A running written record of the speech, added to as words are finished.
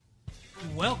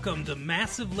Welcome to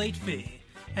Massive Late Fee.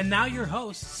 And now your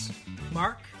hosts,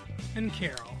 Mark and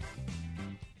Carol.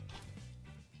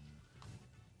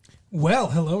 Well,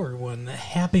 hello everyone.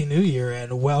 Happy New Year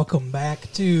and welcome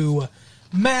back to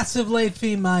Massive Late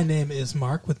Fee. My name is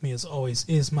Mark. With me as always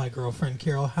is my girlfriend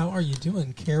Carol. How are you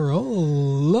doing,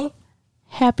 Carol?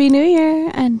 Happy New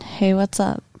Year and hey, what's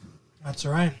up? That's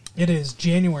right. It is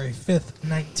January 5th,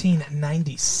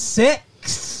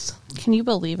 1996. Can you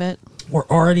believe it? We're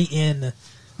already in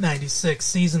 96.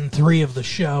 Season 3 of the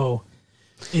show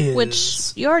is...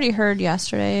 Which you already heard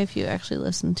yesterday if you actually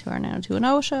listened to our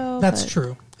 90210 show. That's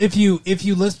true. If you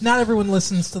listen, not everyone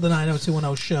listens to the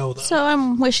 90210 show, though. So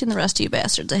I'm wishing the rest of you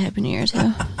bastards a Happy New Year,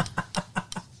 too.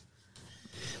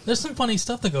 There's some funny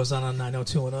stuff that goes on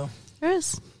 90210. There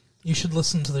is. You should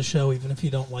listen to the show even if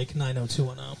you don't like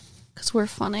 90210. Because we're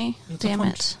funny. Damn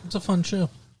it. It's a fun show.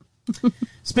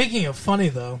 Speaking of funny,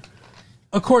 though,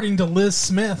 according to Liz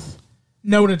Smith,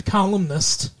 noted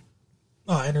columnist,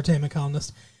 entertainment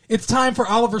columnist, it's time for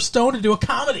Oliver Stone to do a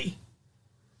comedy.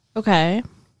 Okay.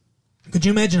 Could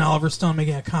you imagine Oliver Stone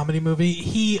making a comedy movie?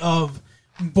 He of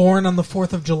Born on the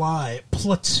 4th of July,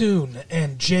 Platoon,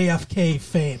 and JFK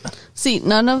fame. See,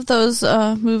 none of those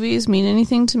movies mean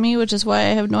anything to me, which is why I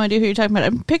have no idea who you're talking about.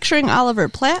 I'm picturing Oliver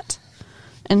Platt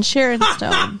and Sharon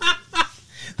Stone.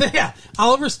 Yeah,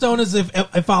 Oliver Stone is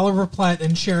if Oliver Platt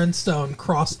and Sharon Stone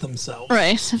crossed themselves.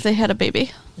 Right, if they had a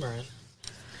baby. Right.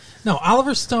 No,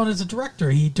 Oliver Stone is a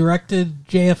director. He directed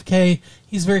JFK.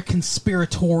 He's a very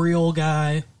conspiratorial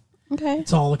guy. Okay.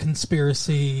 It's all a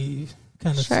conspiracy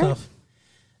kind of Sure. stuff.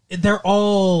 They're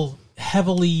all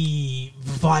heavily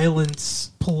violent,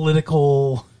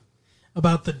 political,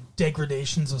 about the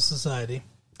degradations of society.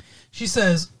 She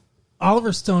says,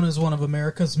 Oliver Stone is one of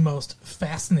America's most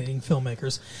fascinating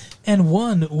filmmakers, and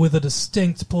one with a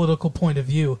distinct political point of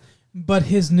view. But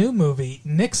his new movie,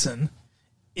 Nixon,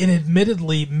 an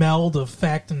admittedly meld of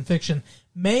fact and fiction,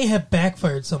 may have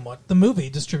backfired somewhat. The movie,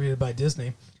 distributed by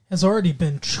Disney, has already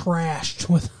been trashed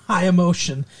with high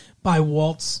emotion by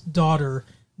Walt's daughter,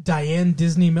 Diane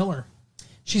Disney Miller.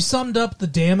 She summed up the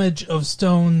damage of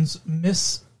Stone's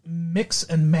mix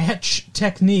and match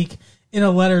technique in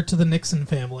a letter to the Nixon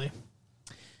family.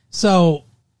 So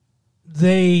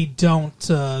they don't,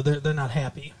 they're not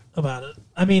happy about it.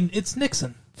 I mean, it's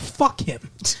Nixon. Fuck him.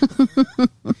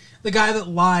 The guy that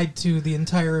lied to the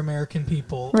entire American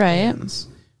people. Right.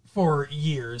 For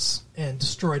years and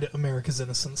destroyed America's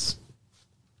innocence.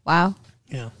 Wow.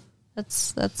 Yeah.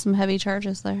 That's some heavy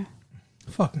charges there.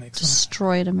 Fuck Nixon.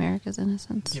 Destroyed America's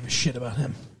innocence. Give a shit about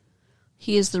him.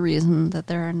 He is the reason that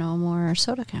there are no more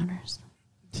soda counters.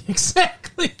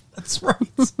 Exactly. That's right.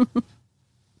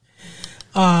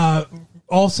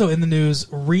 Also in the news,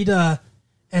 Rita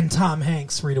Wilson and Tom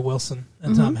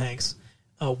Hanks,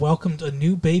 welcomed a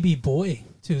new baby boy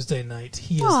Tuesday night.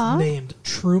 He is named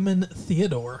Truman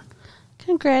Theodore.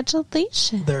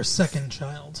 Congratulations. Their second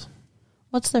child.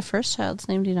 What's their first child's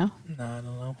name, do you know? No, I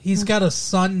don't know. He's got a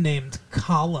son named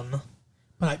Colin,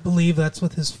 but I believe that's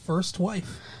with his first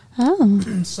wife. Oh.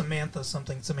 Samantha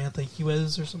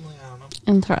Hughes or something. I don't know.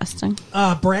 Interesting.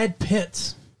 Brad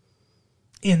Pitt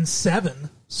in Seven,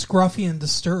 Scruffy and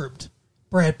Disturbed.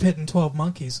 Brad Pitt in 12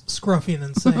 Monkeys, Scruffy and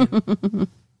Insane.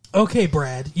 Okay,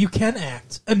 Brad, you can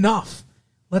act. Enough.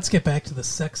 Let's get back to the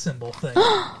sex symbol thing.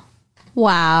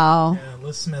 Wow. Yeah,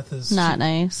 Liz Smith is Not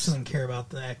nice. She doesn't care about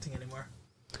the acting anymore.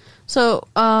 So,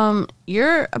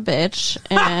 you're a bitch,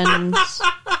 and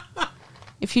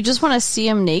if you just want to see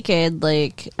him naked,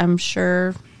 like, I'm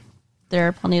sure there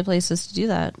are plenty of places to do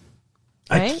that.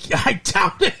 Right? I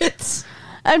doubt it.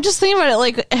 I'm just thinking about it,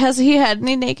 like, has he had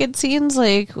any naked scenes?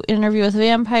 Like, Interview with a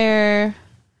Vampire?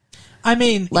 I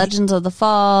mean... Legends of the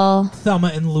Fall?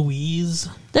 Thelma and Louise.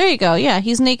 There you go. Yeah,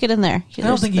 he's naked in there. I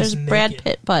don't think he's There's Brad naked.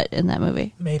 Pitt butt in that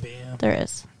movie. Maybe, yeah. There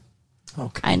is.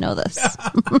 Okay. I know this.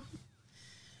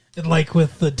 Like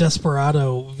with the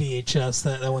Desperado VHS,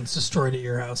 that one's destroyed at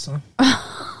your house, huh?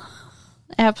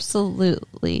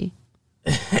 Absolutely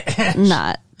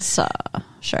not. So,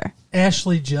 sure.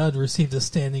 Ashley Judd received a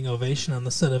standing ovation on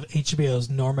the set of HBO's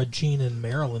Norma Jean in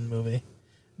Maryland movie,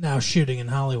 now shooting in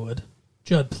Hollywood.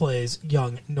 Judd plays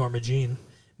young Norma Jean.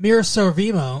 Mira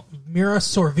Sorvino,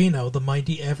 the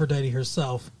mighty Aphrodite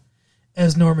herself,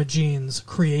 as Norma Jean's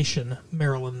creation,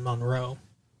 Marilyn Monroe.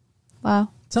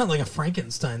 Wow. It's not like a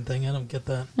Frankenstein thing. I don't get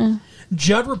that.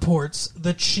 Judd reports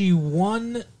that she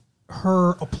won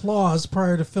her applause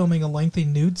prior to filming a lengthy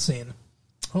nude scene.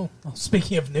 Oh,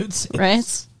 speaking of nude scenes.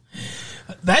 Right?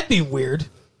 That'd be weird.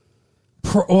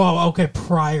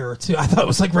 Prior to. I thought it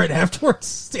was like right afterwards.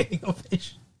 Standing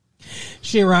ovation.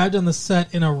 She arrived on the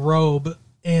set in a robe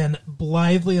and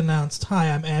blithely announced, "Hi,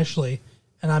 I'm Ashley.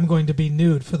 and I'm going to be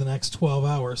nude for the next 12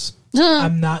 hours.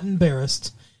 I'm not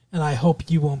embarrassed, and I hope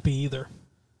you won't be either.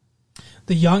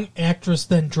 The young actress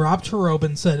then dropped her robe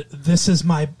and said, "This is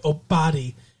my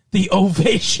body." The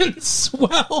ovation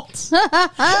swelled.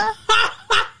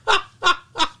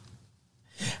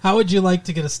 How would you like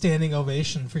to get a standing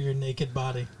ovation for your naked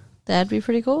body? That'd be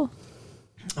pretty cool.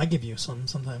 I give you some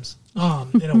sometimes.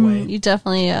 In a way. You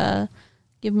definitely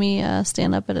give me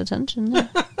stand up at attention.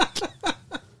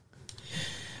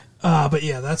 But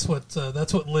yeah, that's what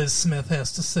Liz Smith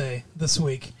has to say this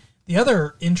week. The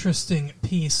other interesting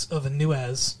piece of the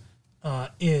news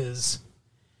is,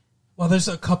 well, there's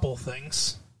a couple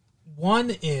things.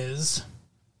 One is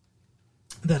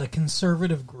that a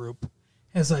conservative group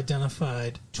has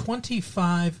identified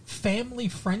 25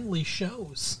 family-friendly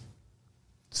shows.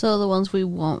 So the ones we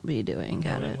won't be doing.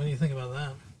 Got it. What do you think about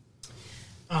that?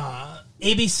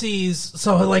 ABC's.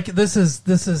 So like this is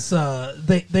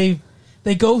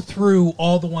they go through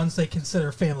all the ones they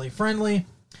consider family-friendly.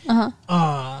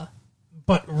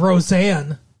 But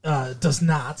Roseanne does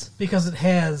not, because it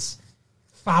has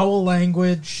foul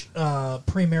language,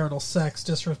 premarital sex,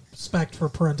 disrespect for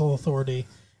parental authority,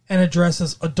 and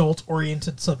addresses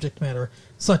adult-oriented subject matter,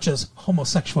 such as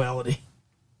homosexuality. I'm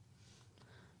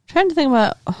trying to think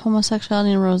about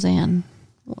homosexuality in Roseanne.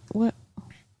 What?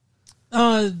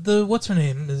 What's her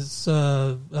name is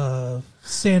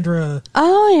Sandra.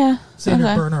 Oh yeah,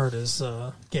 Sandra Bernhard is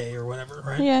gay or whatever,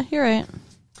 right? Yeah, you're right.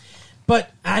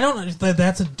 But I don't know if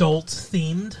that's adult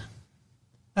themed.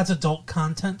 That's adult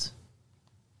content.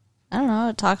 I don't know.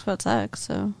 It talks about sex,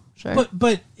 so sure.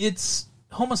 But it's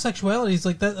homosexuality is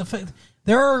like that.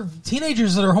 There are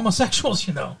teenagers that are homosexuals,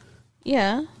 you know.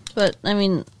 Yeah, but I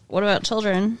mean, what about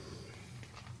children?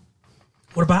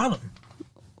 What about them?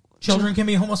 Children can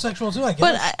be homosexual too, I guess.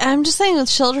 But I'm just saying that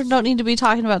children don't need to be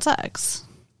talking about sex.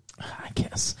 I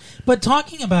guess. But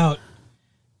talking about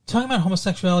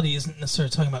homosexuality isn't necessarily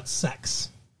talking about sex.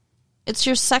 It's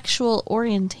your sexual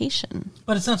orientation.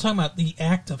 But it's not talking about the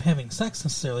act of having sex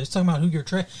necessarily. It's talking about who you're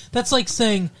That's like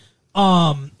saying,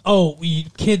 young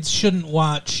kids shouldn't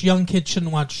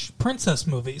watch princess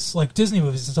movies, like Disney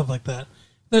movies and stuff like that.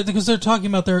 Because they're talking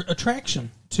about their attraction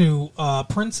to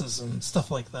princes and stuff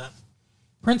like that.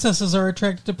 Princesses are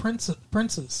attracted to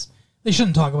princes. They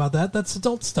shouldn't talk about that. That's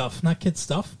adult stuff, not kid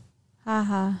stuff.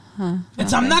 I'm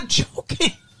not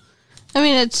joking. I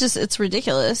mean, it's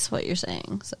ridiculous what you're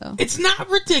saying. So it's not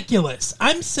ridiculous.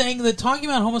 I'm saying that talking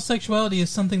about homosexuality is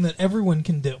something that everyone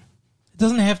can do. It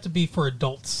doesn't have to be for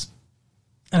adults.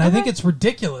 And I think it's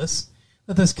ridiculous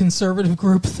that this conservative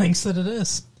group thinks that it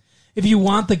is. If you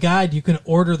want the guide, you can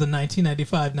order the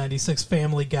 1995-96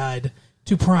 Family Guide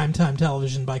to primetime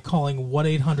television by calling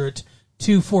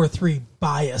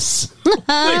 1-800-243-BIAS,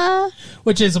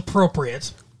 which is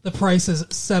appropriate. The price is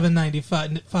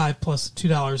 $7.95 plus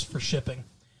 $2 for shipping.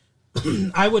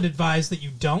 I would advise that you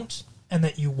don't, and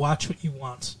that you watch what you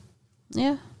want.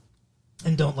 Yeah.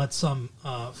 And don't let some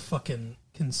fucking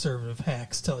conservative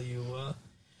hacks tell you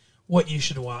what you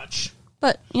should watch.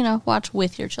 But, watch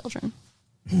with your children.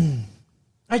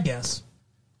 I guess.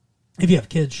 If you have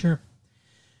kids, sure.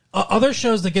 Other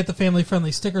shows that get the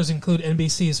family-friendly stickers include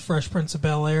NBC's Fresh Prince of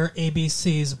Bel-Air,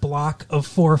 ABC's block of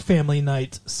 4 family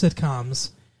night sitcoms,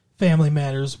 Family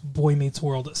Matters, Boy Meets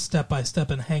World, Step by Step,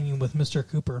 and Hanging with Mr.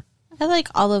 Cooper. I like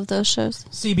all of those shows.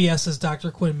 CBS's Dr.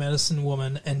 Quinn, Medicine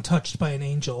Woman, and Touched by an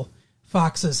Angel,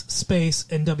 Fox's Space,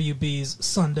 and WB's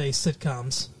Sunday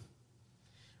sitcoms.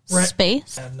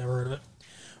 Space? I've never heard of it.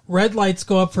 Red lights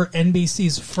go up for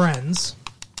NBC's Friends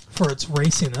for its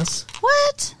raciness.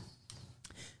 What?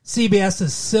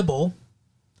 CBS's Sybil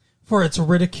for its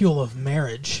ridicule of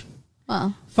marriage.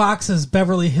 Wow. Fox's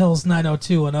Beverly Hills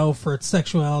 90210 for its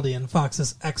sexuality, and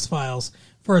Fox's X-Files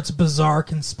for its bizarre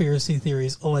conspiracy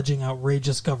theories alleging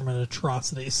outrageous government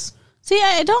atrocities. See,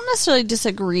 I don't necessarily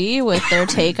disagree with their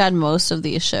take on most of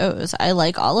these shows. I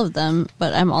like all of them,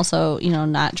 but I'm also,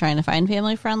 not trying to find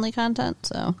family-friendly content,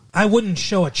 so. I wouldn't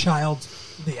show a child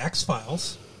the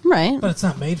X-Files. Right. But it's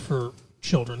not made for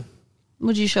children.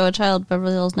 Would you show a child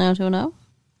Beverly Hills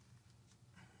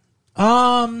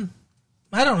 90210?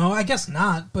 I don't know. I guess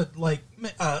not, but like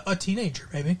a teenager,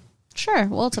 maybe. Sure.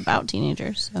 Well, it's about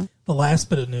teenagers, so. The last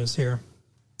bit of news here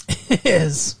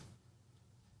is...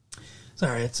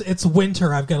 Sorry, it's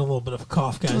winter. I've got a little bit of a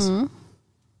cough, guys. Mm-hmm.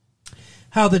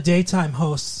 How the daytime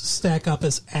hosts stack up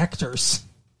as actors.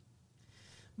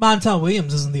 Montel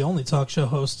Williams isn't the only talk show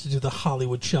host to do the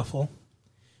Hollywood Shuffle.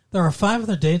 There are 5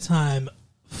 other daytime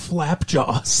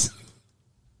flapjaws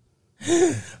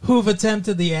who've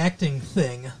attempted the acting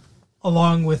thing,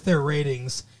 along with their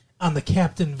ratings on the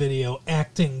Captain Video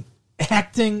acting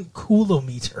acting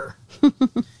coolometer.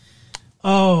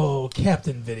 Oh,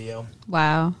 Captain Video.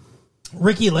 Wow.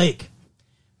 Ricky Lake.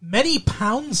 Many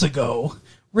pounds ago,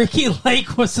 Ricky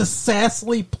Lake was a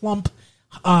sassily plump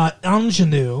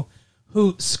ingenue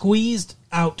who squeezed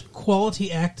out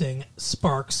quality acting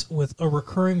sparks with a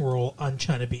recurring role on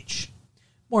China Beach.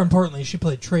 More importantly, she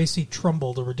played Tracy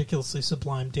Trumbull, the ridiculously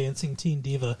sublime dancing teen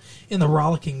diva, in the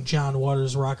rollicking John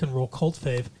Waters rock and roll cult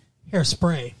fave,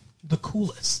 Hairspray, the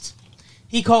coolest.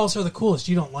 He calls her the coolest.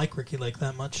 You don't like Ricky Lake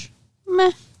that much.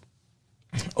 Meh.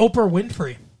 Oprah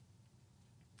Winfrey.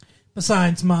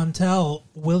 Besides Montel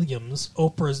Williams,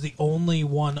 Oprah is the only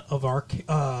one of our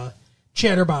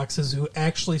chatterboxes who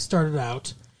actually started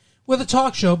out with a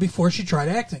talk show before she tried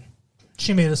acting.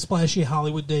 She made a splashy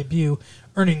Hollywood debut,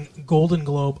 earning Golden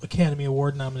Globe Academy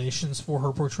Award nominations for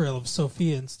her portrayal of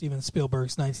Sophia in Steven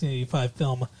Spielberg's 1985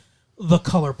 film The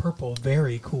Color Purple.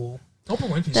 Very cool. Oprah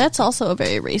Winfrey. That's also a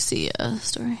very racy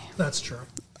story. That's true.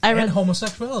 I read and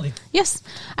homosexuality. Yes.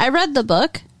 I read the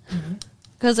book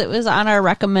because it was on our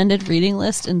recommended reading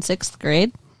list in 6th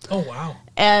grade. Oh, wow.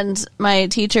 And my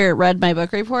teacher read my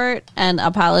book report and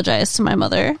apologized to my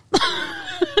mother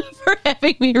for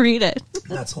having me read it.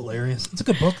 That's hilarious. It's a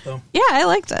good book, though. Yeah, I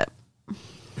liked it.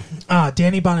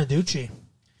 Danny Bonaducci.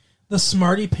 The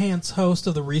smarty pants host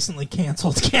of the recently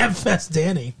canceled Gabfest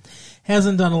Danny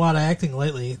hasn't done a lot of acting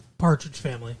lately. Partridge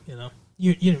Family, you know.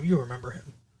 You remember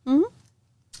him.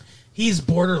 Mm-hmm. He's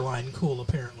borderline cool,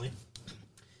 apparently.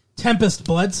 Tempest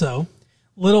Bledsoe.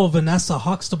 Little Vanessa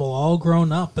Huxtable, all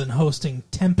grown up and hosting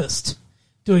Tempest,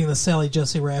 doing the Sally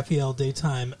Jesse Raphael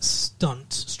daytime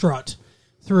strut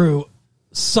through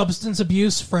substance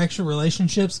abuse, fractured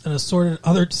relationships, and assorted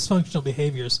other dysfunctional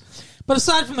behaviors. But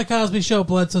aside from the Cosby Show,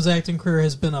 Bledsoe's acting career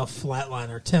has been a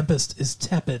flatliner. Tempest is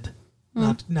tepid.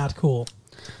 Not cool.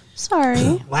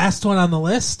 Sorry. Last one on the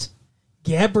list,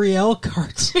 Gabrielle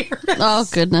Cartier. Oh,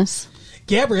 goodness.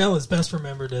 Gabrielle is best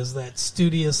remembered as that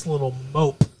studious little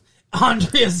mope,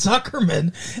 Andrea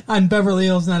Zuckerman, on Beverly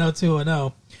Hills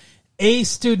 90210. A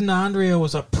student Andrea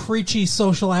was a preachy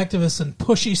social activist and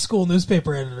pushy school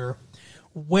newspaper editor.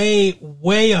 Way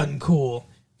uncool.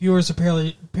 Viewers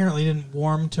apparently didn't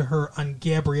warm to her on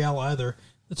Gabrielle either.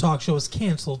 The talk show was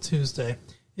canceled Tuesday.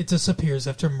 It disappears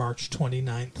after March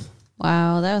 29th.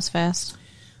 Wow, that was fast.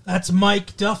 That's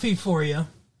Mike Duffy for you.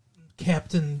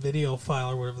 Captain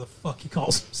Videophile, or whatever the fuck he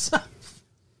calls himself.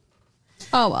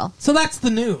 Oh, well. So that's the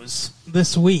news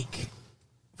this week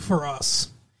for us.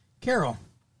 Carol.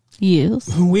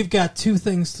 Yes. We've got two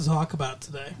things to talk about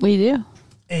today. We do.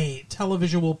 A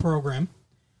televisual program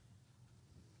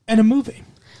and a movie.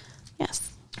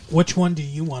 Yes. Which one do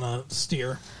you want to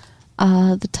steer?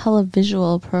 The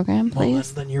televisual program,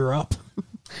 please. Well, then you're up.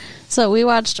 So we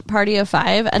watched Party of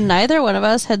Five, and neither one of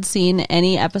us had seen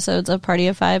any episodes of Party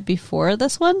of Five before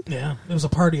this one. Yeah, it was a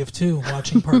party of two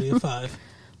watching Party of Five.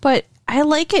 But I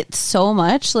like it so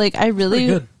much. Like, I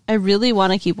really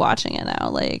want to keep watching it now.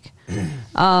 Like,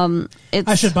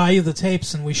 I should buy you the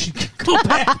tapes, and we should go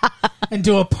back and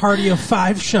do a Party of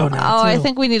Five show now. Oh, too. I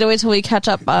think we need to wait till we catch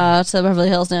up to Beverly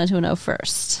Hills 90210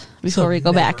 first before we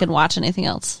go back and watch anything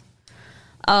else.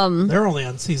 They're only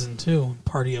on season 2,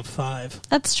 Party of Five.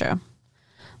 That's true.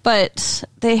 But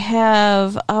they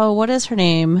have, what is her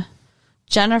name?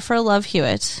 Jennifer Love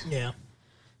Hewitt. Yeah.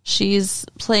 She's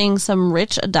playing some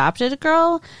rich adopted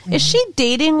girl. Mm-hmm. Is she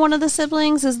dating one of the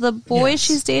siblings? Is the boy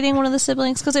she's dating one of the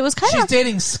siblings? Because it was kind of... She's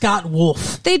dating Scott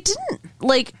Wolf. They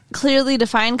didn't, clearly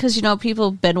define, because,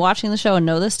 people have been watching the show and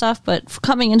know this stuff, but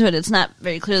coming into it, it's not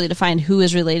very clearly defined who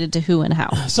is related to who and how.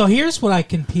 So here's what I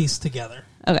can piece together.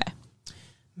 Okay.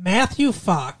 Matthew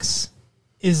Fox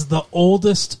is the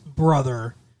oldest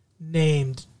brother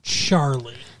named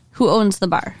Charlie. Who owns the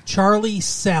bar? Charlie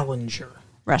Salinger.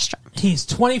 Restaurant. He's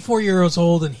 24 years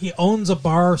old and he owns a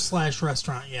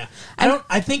bar/restaurant. Yeah.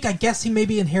 I guess he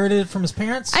maybe inherited it from his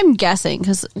parents. I'm guessing,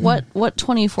 because what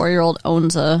 24-year-old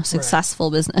owns a successful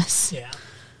business? Yeah.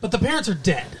 But the parents are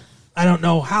dead. I don't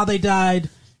know how they died.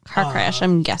 Car crash,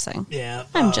 I'm guessing. Yeah.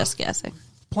 I'm just guessing.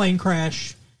 Plane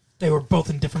crash. They were both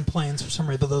in different planes for some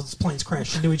reason, but those planes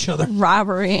crashed into each other.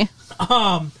 Robbery.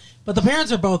 But the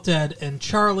parents are both dead, and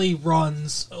Charlie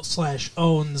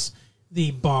runs/owns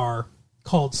the bar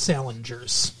called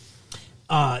Salinger's.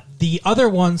 The other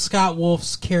one, Scott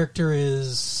Wolf's character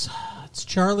it's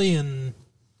Charlie, and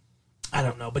I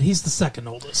don't know, but he's the second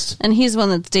oldest. And he's the one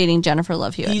that's dating Jennifer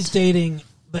Love Hewitt. He's dating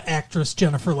the actress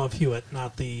Jennifer Love Hewitt,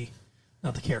 not the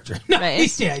character. No, right.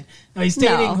 He's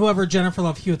dating whoever Jennifer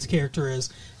Love Hewitt's character is.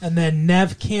 And then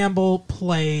Nev Campbell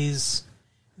plays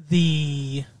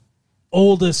the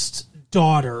oldest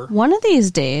daughter. One of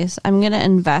these days, I'm going to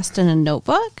invest in a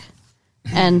notebook,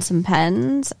 and some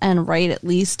pens and write at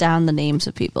least down the names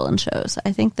of people in shows.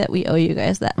 I think that we owe you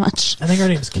guys that much. I think her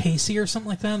name's Casey or something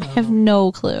like that. I have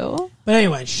no clue. But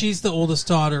anyway, she's the oldest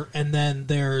daughter, and then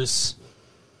there's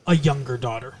a younger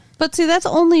daughter. But see, that's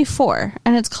only 4,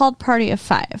 and it's called Party of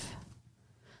 5.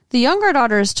 The younger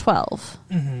daughter is 12.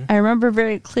 Mm-hmm. I remember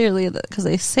very clearly that because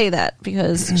they say that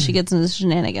because she gets into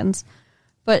shenanigans.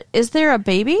 But is there a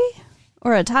baby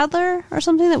or a toddler or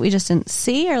something that we just didn't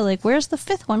see? Or like, where's the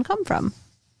 5th one come from?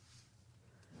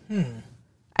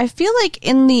 I feel like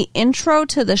in the intro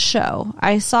to the show,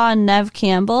 I saw Neve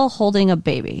Campbell holding a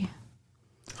baby.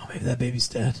 Oh, maybe that baby's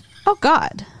dead. Oh,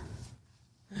 God.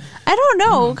 I don't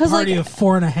know, because Party like, of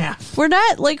 4.5. we're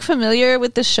not like familiar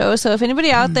with the show, so if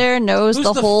anybody out there knows Who's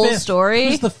the whole 5th? story,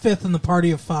 Who's the 5th in the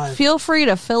Party of 5? feel free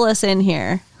to fill us in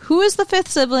here. Who is the 5th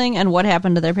sibling and what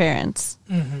happened to their parents?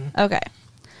 Mm-hmm. Okay.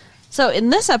 So in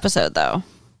this episode, though,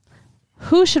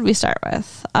 who should we start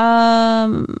with?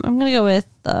 I'm going to go with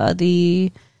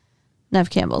the Neve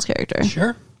Campbell's character.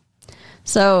 Sure.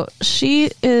 So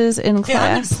she is in Yeah, I'm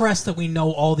class. impressed that we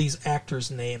know all these actors'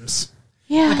 names.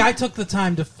 Yeah. Like, I took the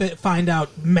time to find out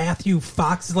Matthew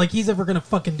Fox. Like, he's ever going to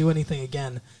fucking do anything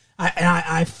again.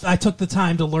 I took the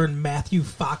time to learn Matthew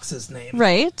Fox's name.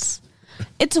 Right?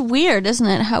 It's weird, isn't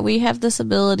it, how we have this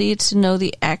ability to know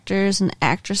the actors and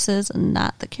actresses and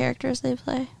not the characters they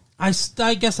play? I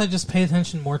guess I just pay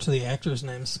attention more to the actors'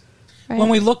 names. Right. When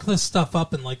we look this stuff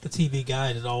up in, like, the TV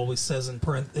guide, it always says in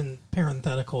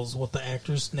parentheticals what the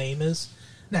actor's name is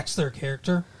next to their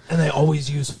character. And they always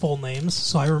use full names,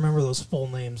 so I remember those full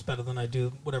names better than I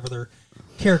do whatever their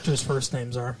characters' first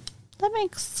names are. That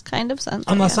makes kind of sense.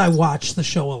 Unless I guess. watch the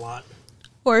show a lot.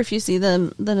 Or if you see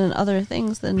them then in other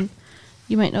things, then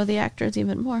you might know the actors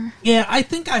even more. Yeah, I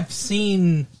think I've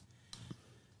seen...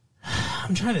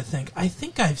 I'm trying to think. I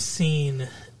think I've seen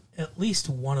at least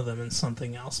one of them in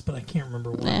something else, but I can't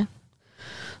remember what. Yeah.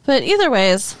 But either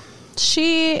ways,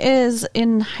 she is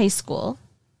in high school.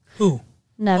 Who?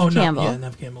 Neve Campbell. Yeah,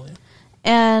 Neve Campbell, yeah.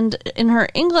 And in her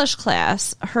English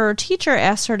class, her teacher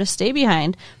asked her to stay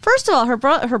behind. First of all,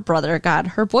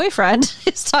 her boyfriend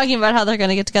is talking about how they're going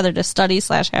to get together to study /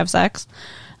 have sex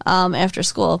after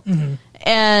school. Mm-hmm.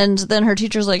 And then her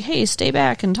teacher's like, hey, stay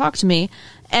back and talk to me.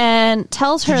 And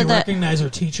tells her Did you that... recognize her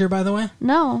teacher, by the way?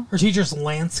 No. Her teacher's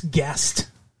Lance Guest.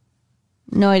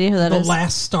 No idea who that is. The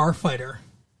Last Starfighter.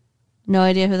 No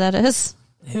idea who that is.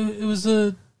 It was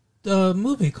a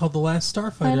movie called The Last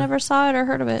Starfighter. I never saw it or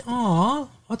heard of it. Aw,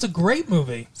 that's a great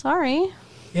movie. Sorry.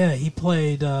 Yeah, he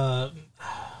played... I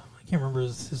can't remember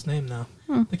his name now.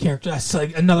 The character... I saw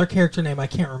another character name I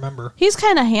can't remember. He's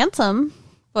kind of handsome,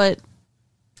 but...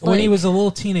 When he was a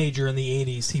little teenager in the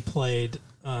 80s, he played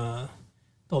The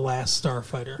Last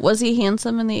Starfighter. Was he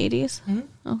handsome in the 80s?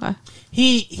 Mm-hmm. Okay.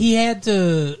 He had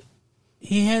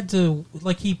to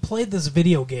like, he played this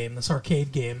video game, this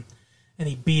arcade game, and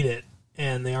he beat it.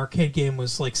 And the arcade game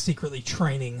was like secretly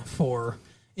training for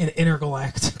an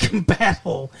intergalactic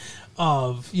battle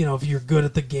of, you know, if you're good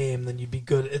at the game, then you'd be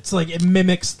good. It's like it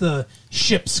mimics the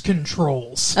ship's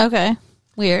controls. Okay.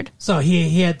 Weird. So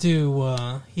he had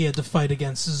to fight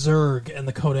against Zurg and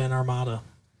the Kodan Armada.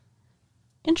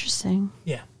 Interesting.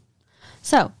 Yeah.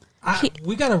 So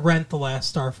we got to rent The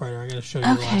Last Starfighter. I got to show you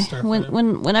The Last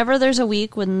Starfighter. Whenever there's a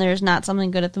week when there's not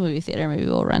something good at the movie theater, maybe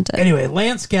we'll rent it. Anyway,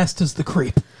 Lance Guest is the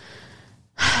creep.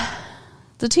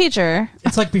 The teacher.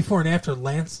 It's like before and after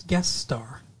Lance Guest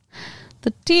star.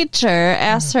 The teacher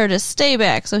asks her to stay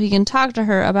back so he can talk to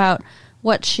her about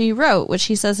what she wrote, which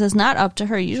he says is not up to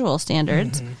her usual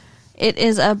standards. Mm-hmm. It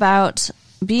is about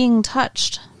being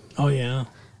touched. Oh, yeah.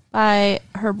 By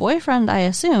her boyfriend, I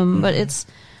assume, but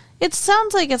it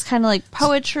sounds like it's kind of like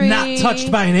poetry. Not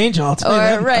touched by an angel, I'll tell you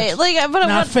that. Right. Like, but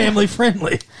not family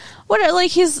friendly. What,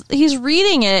 like, he's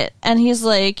reading it, and he's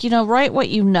like, you know, write what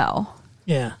you know.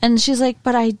 Yeah. And she's like,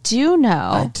 but I do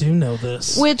know. I do know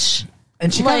this. Which...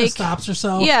 And she kind of stops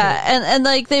herself. Yeah, and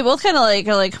like, they both kind of like,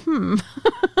 are like,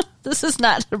 this is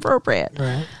not appropriate.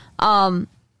 Right.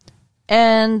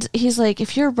 And he's like,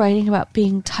 if you're writing about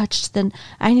being touched, then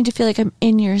I need to feel like I'm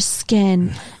in your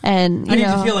skin. And I need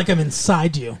to feel like I'm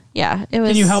inside you. Yeah. It was.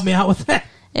 Can you help me out with that?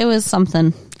 It was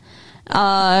something.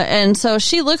 And so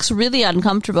she looks really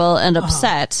uncomfortable and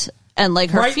upset. And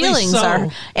like her Rightly feelings so. are,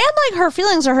 and like her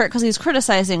feelings are hurt because he's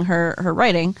criticizing her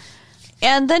writing.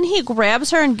 And then he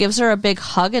grabs her and gives her a big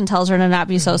hug and tells her to not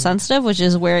be so sensitive, which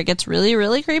is where it gets really,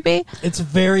 really creepy. It's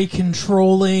very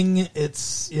controlling.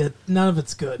 None of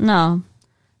it's good. No.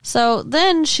 So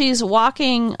then she's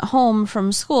walking home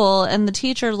from school, and the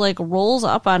teacher like rolls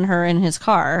up on her in his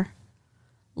car,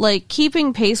 like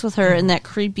keeping pace with her in that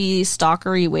creepy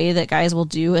stalkery way that guys will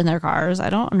do in their cars. I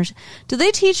don't understand. Do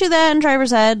they teach you that in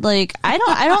driver's ed? Like, I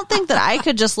don't think that I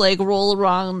could just like roll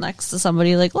around next to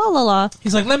somebody like la la la.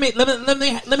 He's like, let me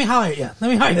holler at you. Let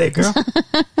me holler at you, girl.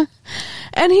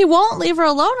 And he won't leave her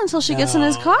alone until she gets in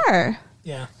his car.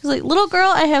 Yeah. He's like, little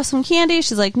girl, I have some candy.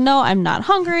 She's like, no, I'm not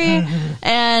hungry.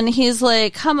 And he's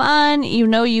like, come on, you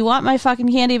know you want my fucking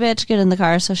candy, bitch. Get in the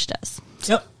car. So she does.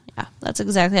 Yep. Yeah, that's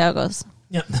exactly how it goes.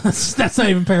 Yep. That's not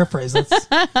even paraphrase. That's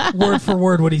word for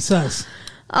word what he says.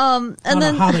 And I don't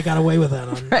then know how they got away with that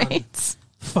on, right. on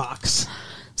Fox.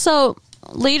 So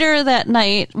later that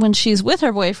night when she's with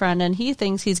her boyfriend and he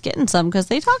thinks he's getting some because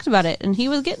they talked about it and he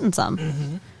was getting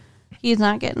some. He's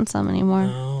not getting some anymore.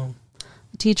 No.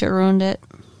 The teacher ruined it.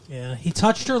 Yeah. He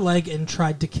touched her leg and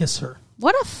tried to kiss her.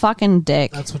 What a fucking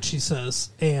dick. That's what she says.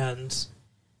 And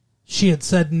she had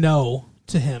said no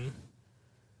to him.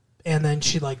 And then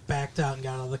she like backed out and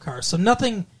got out of the car. So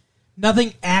nothing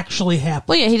actually happened.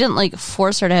 Well, yeah, he didn't like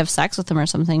force her to have sex with him or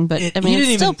something, but I mean,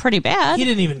 it's still pretty bad. He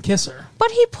didn't even kiss her.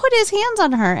 But he put his hands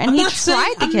on her and he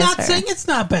tried to kiss her. I'm not saying it's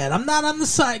not bad. I'm not on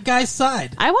the guy's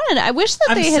side. I wish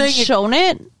that they had shown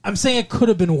it. I'm saying it could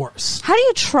have been worse. How do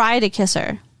you try to kiss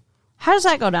her? How does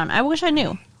that go down? I wish I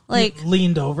knew. Like, he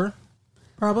leaned over,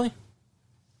 probably.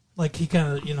 Like he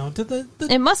kind of, did the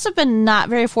it must have been not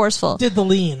very forceful. Did the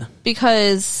lean.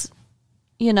 Because,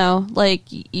 like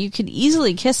you could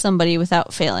easily kiss somebody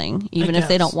without failing, even if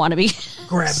they don't want to be.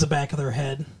 Grab the back of their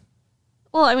head.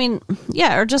 Well, I mean,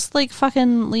 yeah, or just like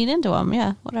fucking lean into them.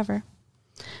 Yeah, whatever.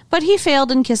 But he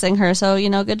failed in kissing her, so,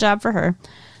 good job for her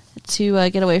to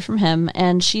get away from him.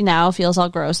 And she now feels all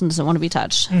gross and doesn't want to be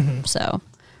touched. So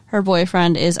her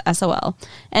boyfriend is SOL.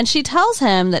 And she tells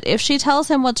him that if she tells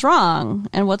him what's wrong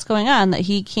and what's going on, that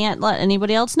he can't let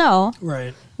anybody else know.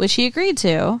 Right. Which he agreed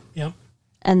to. Yep.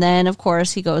 And then, of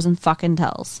course, he goes and fucking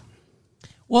tells.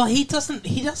 Well, he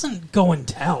doesn't go and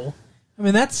tell. I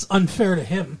mean, that's unfair to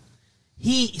him.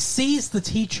 He sees the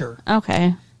teacher.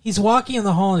 Okay. He's walking in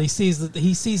the hall and he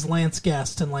sees Lance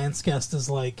Guest, and Lance Guest is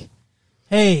like,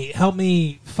 "Hey, help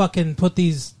me fucking put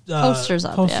these posters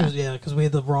up." Yeah, because we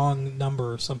had the wrong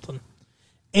number or something.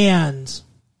 And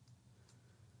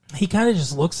he kind of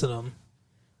just looks at him,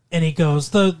 and he goes,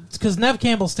 because Neve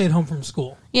Campbell stayed home from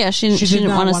school. Yeah, she didn't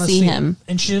want to see him,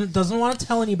 and she doesn't want to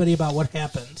tell anybody about what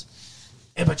happened,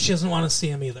 but she doesn't want to see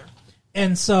him either.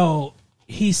 And so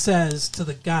he says to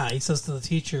the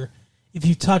teacher, if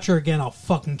you touch her again, I'll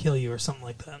fucking kill you, or something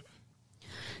like that.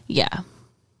 Yeah.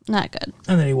 Not good.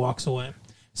 And then he walks away.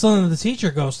 So then the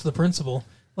teacher goes to the principal,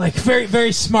 like very,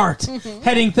 very smart,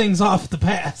 heading things off the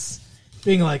pass.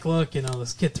 Being like, look,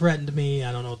 this kid threatened me.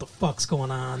 I don't know what the fuck's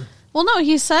going on. Well, no,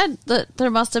 he said that there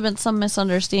must have been some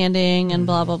misunderstanding and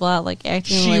blah, blah, blah, like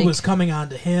acting she was coming on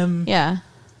to him. Yeah.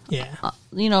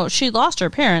 Yeah. She lost her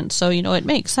parents, so, it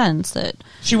makes sense that...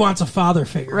 She wants a father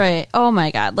figure. Right. Oh,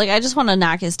 my God. Like, I just want to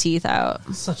knock his teeth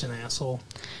out. Such an asshole.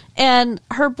 And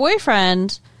her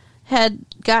boyfriend had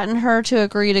gotten her to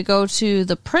agree to go to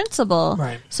the principal.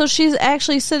 Right. So she's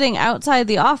actually sitting outside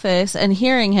the office and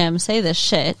hearing him say this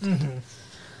shit.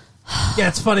 Yeah,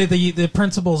 it's funny. The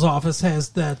principal's office has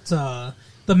that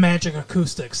the magic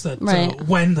acoustics that right.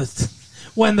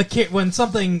 When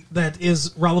something that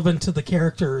is relevant to the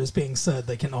character is being said,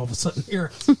 they can all of a sudden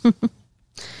hear it.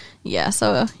 Yeah,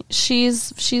 so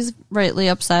she's rightly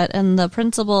upset, and the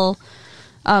principal,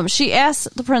 she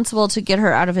asked the principal to get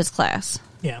her out of his class.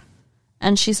 Yeah.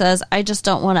 And she says, I just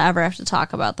don't want to ever have to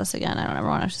talk about this again. I don't ever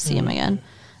want to have to see him again.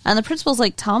 And the principal's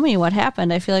like, tell me what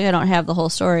happened. I feel like I don't have the whole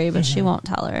story, but she won't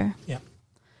tell her. Yeah.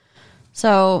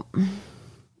 So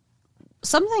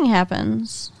something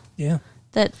happens. Yeah.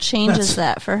 That changes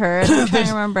that for her. I'm trying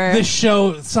to remember. This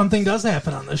show, something does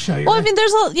happen on this show. Well, right. I mean,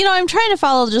 there's I'm trying to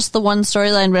follow just the one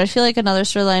storyline, but I feel like another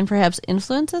storyline perhaps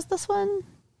influences this one.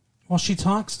 Well, she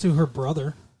talks to her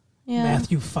brother,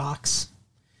 Matthew Fox,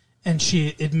 and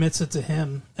she admits it to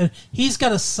him. And he's got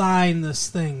to sign this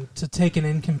thing to take an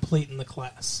incomplete in the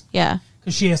class. Yeah.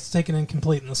 Because she has to take an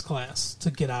incomplete in this class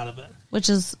to get out of it. Which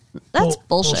is, that's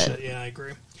bullshit. Yeah, I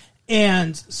agree.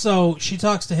 And so she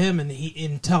talks to him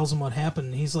and tells him what happened.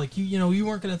 And he's like, you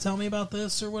weren't going to tell me about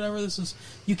this or whatever.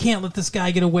 You can't let this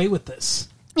guy get away with this.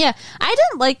 Yeah, I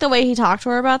didn't like the way he talked to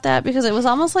her about that because it was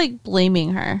almost like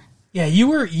blaming her. Yeah,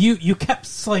 you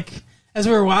kept like, as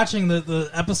we were watching the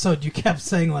episode, you kept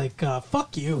saying like,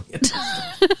 fuck you.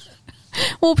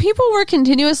 Well, people were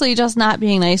continuously just not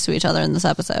being nice to each other in this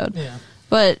episode. Yeah.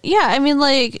 But, yeah, I mean,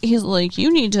 like, he's like,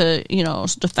 you need to,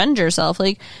 defend yourself.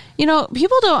 Like,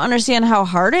 people don't understand how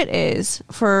hard it is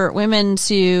for women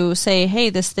to say, hey,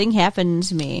 this thing happened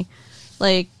to me.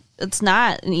 Like, it's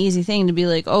not an easy thing to be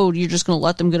like, oh, you're just going to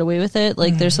let them get away with it.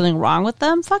 Like, there's something wrong with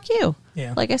them. Fuck you.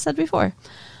 Yeah. Like I said before.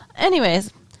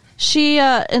 Anyways, she,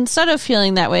 instead of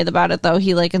feeling that way about it, though,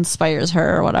 he, like, inspires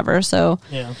her or whatever. So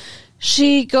Yeah.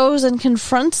 she goes and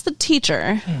confronts the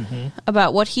teacher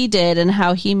about what he did and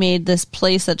how he made this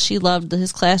place that she loved,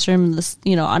 his classroom, this,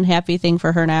 unhappy thing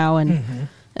for her now,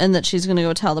 and that she's going to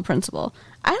go tell the principal.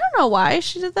 I don't know why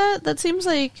she did that. That seems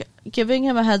like giving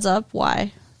him a heads up.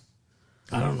 Why?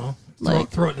 I don't know. Like-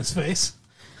 Throw it in his face.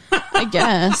 I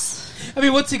guess. I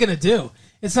mean, what's he gonna do?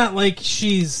 It's not like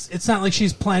she's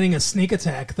planning a sneak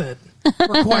attack that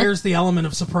requires the element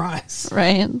of surprise.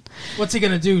 Right. What's he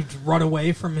gonna do? Run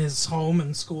away from his home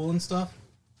and school and stuff?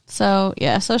 So,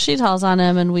 yeah. So she tells on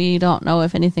him, and we don't know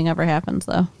if anything ever happens,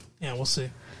 though. Yeah, we'll see.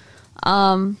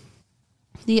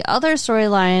 The other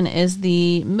storyline is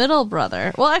the middle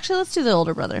brother. Well, actually, let's do the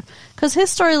older brother, because his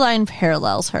storyline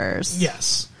parallels hers.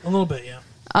 Yes, a little bit.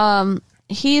 Yeah.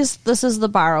 This is the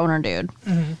bar owner dude,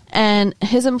 and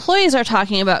his employees are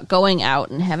talking about going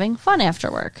out and having fun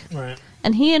after work, Right.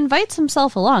 and he invites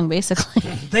himself along, basically.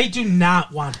 They do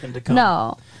not want him to come.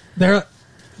 No.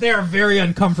 They are very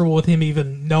uncomfortable with him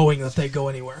even knowing that they go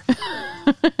anywhere.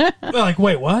 They're like,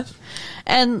 wait, what?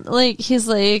 And like he's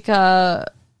like,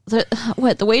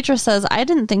 the waitress says, I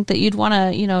didn't think that you'd want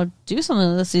to, do something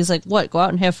like this. He's like, what? Go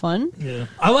out and have fun? Yeah.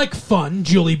 I like fun,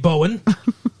 Julie Bowen.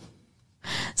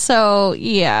 So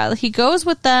yeah, he goes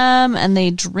with them and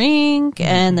they drink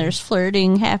and there's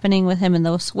flirting happening with him and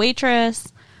this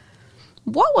waitress.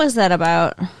 What was that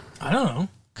about? I don't know.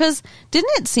 Because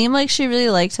didn't it seem like she really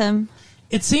liked him?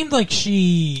 It seemed like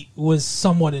she was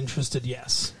somewhat interested,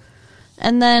 yes.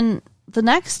 And then the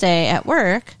next day at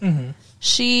work,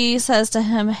 she says to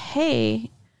him, hey,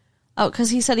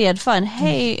 because he said he had fun.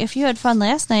 Hey, if you had fun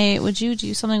last night, would you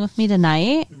do something with me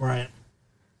tonight? Right.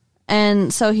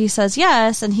 And so he says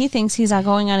yes, and he thinks he's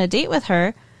going on a date with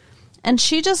her. And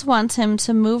she just wants him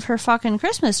to move her fucking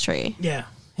Christmas tree. Yeah.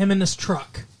 Him in his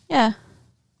truck. Yeah.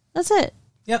 That's it.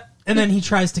 Yep. And then he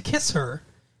tries to kiss her,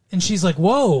 and she's like,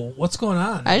 whoa, what's going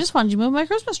on? I just wanted you to move my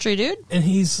Christmas tree, dude. And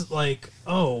he's like,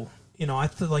 oh, I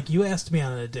thought like you asked me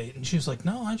on a date. And she was like,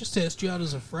 no, I just asked you out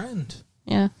as a friend.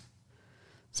 Yeah.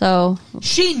 So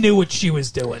She knew what she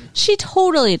was doing. she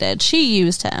totally did. She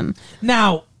used him.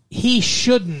 Now, he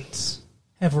shouldn't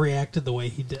have reacted the way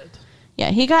he did.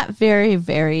 Yeah, he got very,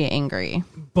 very angry.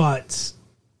 But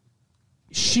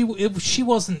she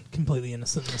wasn't completely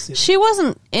innocent in this either. She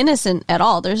wasn't innocent at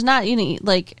all. There's not any,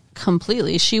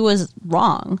 completely. She was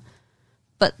wrong.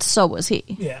 But so was he.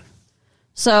 Yeah.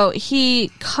 So he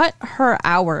cut her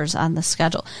hours on the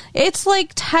schedule. It's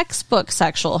like textbook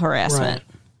sexual harassment. Right.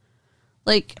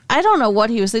 Like, I don't know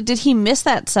what he was. Did he miss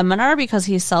that seminar because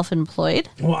he's self-employed?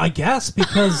 Well, I guess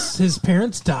because his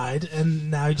parents died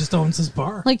and now he just owns his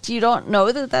bar. Like, you don't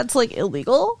know that that's,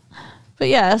 illegal? But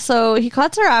yeah, so he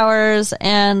cuts her hours,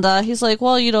 and he's like,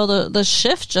 well, the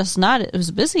shift just not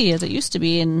as busy as it used to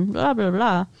be, and blah, blah,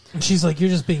 blah. And she's like, you're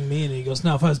just being mean. And he goes,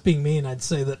 no, if I was being mean, I'd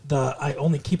say that I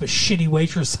only keep a shitty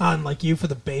waitress on like you for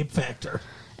the babe factor.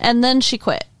 And then she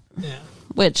quit. Yeah.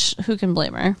 Which, who can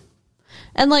blame her?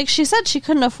 And, she said she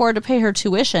couldn't afford to pay her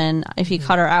tuition if he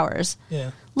cut her hours.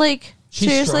 Yeah. She's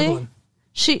Seriously? struggling.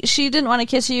 She didn't want to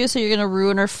kiss you, so you're going to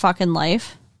ruin her fucking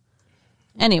life?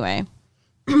 Anyway,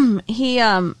 he,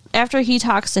 after he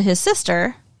talks to his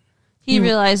sister, he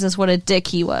realizes what a dick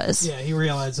he was. Yeah, he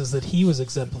realizes that he was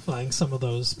exemplifying some of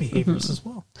those behaviors as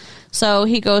well. So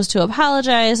he goes to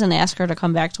apologize and ask her to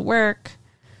come back to work.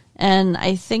 And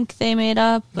I think they made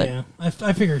up. But yeah,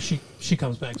 I figure she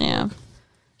comes back to yeah. work.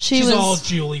 She's She's all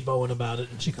Julie Bowen about it,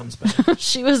 and she comes back.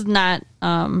 She was not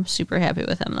super happy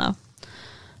with him, though.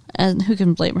 And who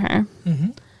can blame her? Mm-hmm.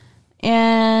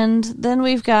 And then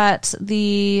we've got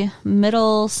the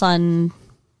middle son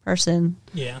person.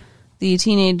 Yeah. The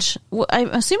teenage... I'm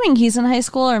assuming he's in high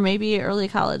school or maybe early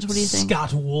college. What do you think?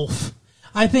 Scott Wolf.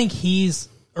 I think he's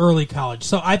early college.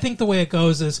 So I think the way it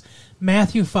goes is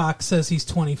Matthew Fox says he's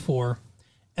 24,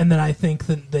 and then I think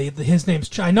that his name's...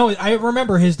 I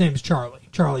remember his name's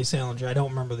Charlie Salinger. I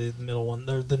don't remember the middle one,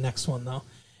 the next one, though.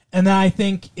 And then I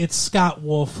think it's Scott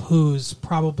Wolf, who's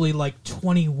probably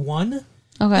 21.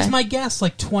 Okay. That's my guess,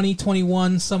 20,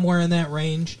 21, somewhere in that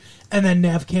range. And then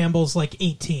Nev Campbell's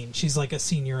 18. She's a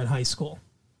senior in high school.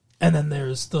 And then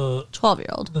there's the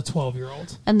 12-year-old. The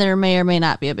 12-year-old. And there may or may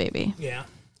not be a baby. Yeah.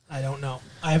 I don't know.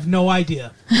 I have no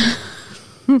idea.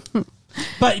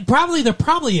 But there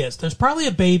probably is. There's probably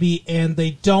a baby, and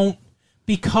they don't,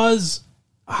 because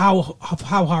how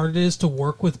hard it is to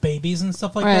work with babies and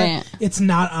stuff like that. It's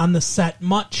not on the set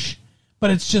much, but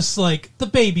it's just the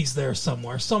baby's there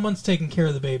somewhere. Someone's taking care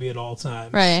of the baby at all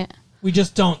times. Right. We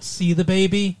just don't see the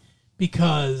baby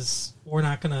because we're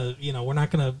not gonna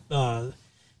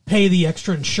pay the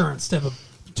extra insurance to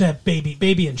have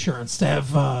baby insurance to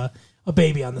have a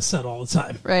baby on the set all the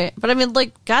time. Right. But I mean,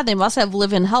 like, God, they must have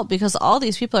live-in help because all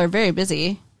these people are very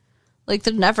busy. Like,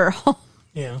 they're never home.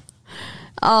 Yeah.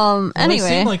 Anyway. They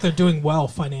seem like they're doing well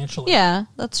financially. Yeah,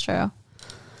 that's true.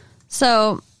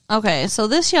 So, okay. So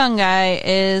this young guy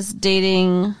is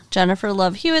dating Jennifer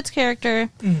Love Hewitt's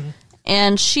character,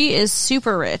 and she is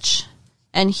super rich,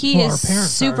 and he Well, is her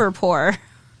parents super poor.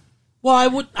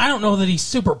 Well, I don't know that he's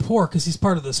super poor because he's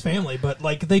part of this family, but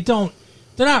like they're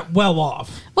not well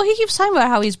off. Well, he keeps talking about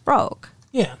how he's broke.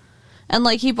 Yeah. And,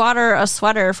 like, he bought her a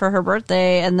sweater for her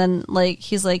birthday, and then, like,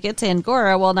 he's like, it's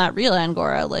Angora. Well, not real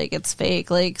Angora. Like, it's fake.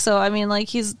 Like, so, I mean, like,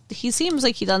 he seems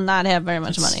like he does not have very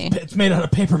much money. It's made out of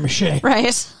paper mache.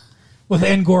 Right. With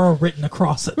Angora written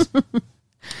across it.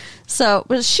 So,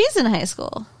 but she's in high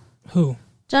school. Who?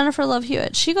 Jennifer Love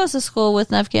Hewitt. She goes to school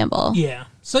with Neve Campbell. Yeah.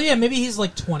 So, yeah, maybe he's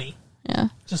like 20. Yeah.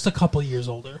 Just a couple years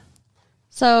older.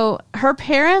 So, her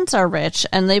parents are rich,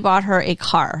 and they bought her a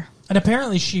car. And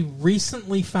apparently she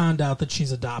recently found out that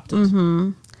she's adopted.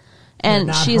 Mm-hmm. And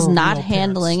not she's her not real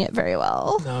handling parents. it very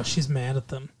well. No, she's mad at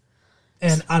them.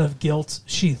 And out of guilt,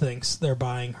 she thinks they're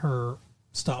buying her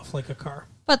stuff, like a car.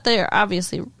 But they're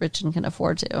obviously rich and can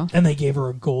afford to. And they gave her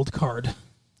a gold card.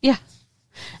 Yeah.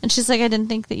 And she's like, I didn't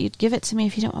think that you'd give it to me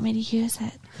if you didn't want me to use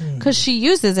it. Because she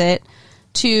uses it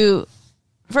to,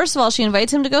 first of all, she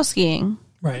invites him to go skiing.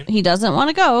 Right. He doesn't want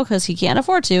to go because he can't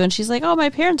afford to. And she's like, oh, my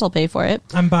parents will pay for it.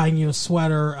 I'm buying you a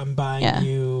sweater. I'm buying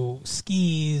you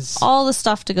skis. All the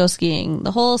stuff to go skiing. The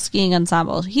whole skiing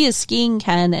ensemble. He is skiing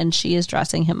Ken and she is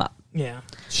dressing him up. Yeah.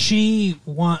 He's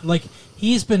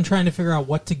been trying to figure out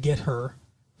what to get her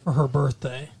for her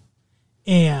birthday.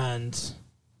 And,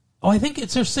 I think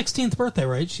it's her 16th birthday,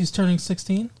 right? She's turning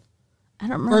 16? I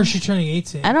don't remember. Or is she turning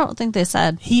 18? I don't think they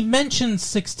said. He mentioned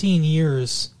 16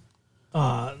 years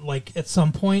at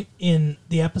some point in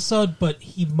the episode, but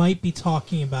he might be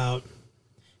talking about,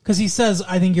 because he says,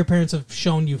 I think your parents have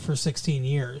shown you for 16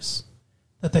 years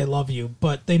that they love you,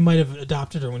 but they might have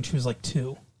adopted her when she was like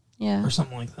 2 Yeah. or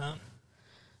something like that.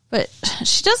 But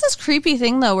she does this creepy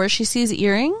thing, though, where she sees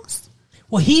earrings.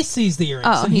 Well, he sees the earrings.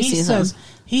 Oh, and he sees them.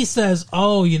 He says,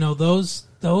 oh,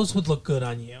 those would look good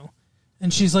on you.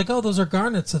 And she's like, oh, those are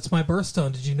garnets. That's my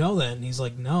birthstone. Did you know that? And he's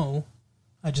like, no.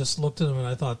 I just looked at them and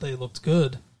I thought they looked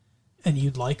good. And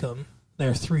you'd like them.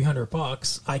 They're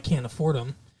 $300. I can't afford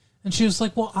them. And she was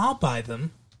like, well, I'll buy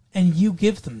them. And you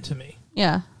give them to me.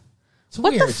 Yeah. It's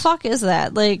What weird. the fuck is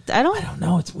that? Like, I don't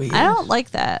know. It's weird. I don't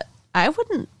like that. I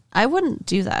wouldn't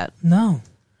do that. No.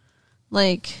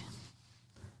 Like,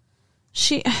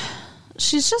 she's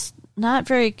just not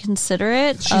very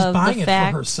considerate She's of buying the it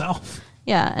fact. for herself.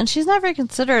 Yeah, and she's not very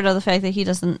considerate of the fact that he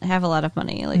doesn't have a lot of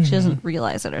money. Like, she doesn't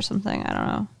realize it or something. I don't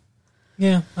know.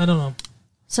 Yeah, I don't know.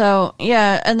 So,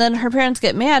 yeah, and then her parents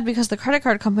get mad because the credit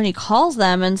card company calls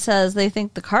them and says they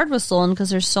think the card was stolen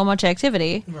because there's so much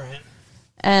activity. Right.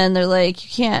 And they're like, you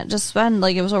can't just spend,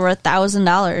 like, it was over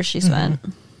 $1,000 she spent.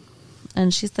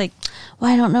 And she's like,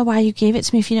 well, I don't know why you gave it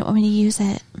to me if you didn't want me to use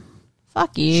it.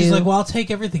 Fuck you. She's like, well, I'll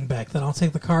take everything back. Then I'll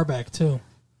take the car back, too.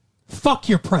 Fuck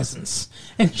your presents.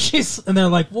 And they're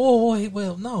like, whoa, wait,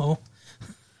 well, no.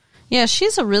 Yeah,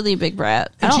 she's a really big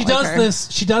brat. And she does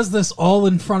this. She does this all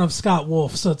in front of Scott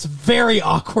Wolf, so it's very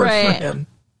awkward for him.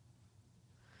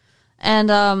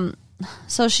 And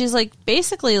so she's like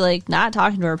basically like not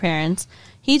talking to her parents.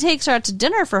 He takes her out to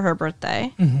dinner for her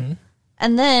birthday, and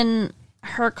then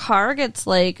her car gets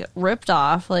like ripped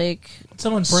off, like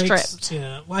someone breaks. stripped.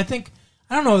 Yeah, well,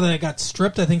 I don't know that it got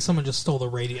stripped. I think someone just stole the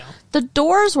radio. The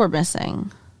doors were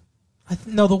missing.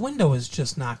 No, the window was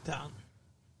just knocked out.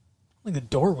 I think the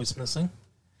door was missing.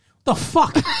 What the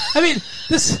fuck? I mean,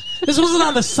 this wasn't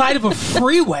on the side of a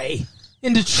freeway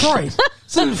in Detroit.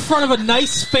 It's in front of a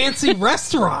nice, fancy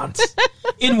restaurant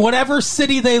in whatever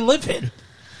city they live in,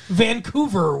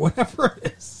 Vancouver or whatever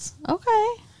it is. Okay.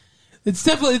 It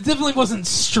definitely wasn't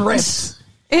stripped.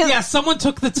 Yeah, someone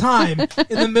took the time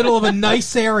in the middle of a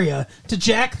nice area to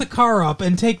jack the car up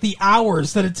and take the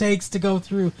hours that it takes to go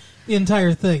through the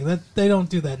entire thing. That they don't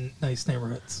do that in nice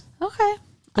neighborhoods. Okay.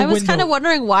 I was kind of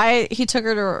wondering why he took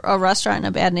her to a restaurant in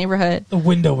a bad neighborhood. The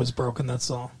window was broken,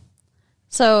 that's all.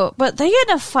 So, but they get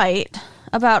in a fight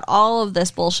about all of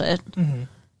this bullshit.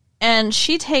 And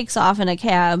she takes off in a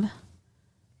cab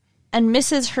and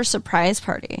misses her surprise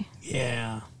party.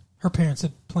 Yeah. Her parents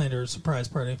had planned her a surprise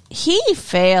party. He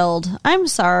failed. I'm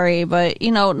sorry, but,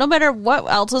 no matter what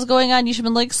else was going on, you should have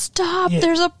been like, stop,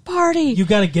 there's a party. You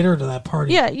got to get her to that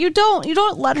party. Yeah, you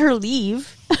don't let her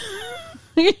leave.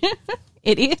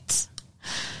 Idiot.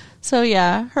 So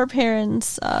yeah, her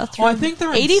parents. I think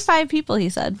they're 85 people. He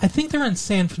said. I think they're in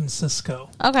San Francisco.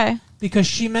 Okay. Because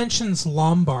she mentions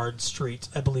Lombard Street,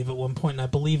 I believe, at one point, and I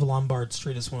believe Lombard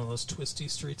Street is one of those twisty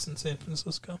streets in San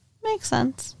Francisco. Makes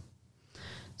sense.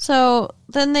 So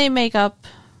then they make up,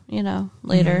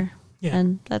 later, Yeah.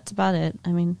 and that's about it.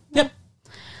 I mean, Yep.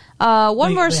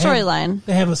 one more storyline.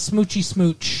 They have a smoochy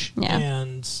smooch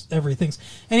and everything's.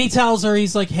 And he tells her,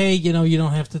 he's like, hey, you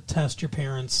don't have to test your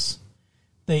parents.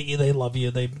 They love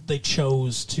you. They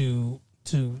chose to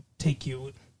take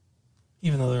you,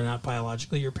 even though they're not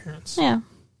biologically your parents. Yeah.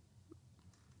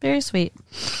 Very sweet.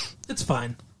 It's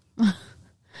fine.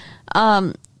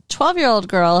 12-year-old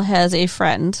girl has a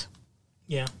friend.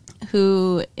 Yeah.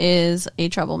 Who is a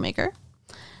troublemaker.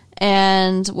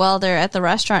 And while they're at the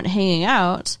restaurant hanging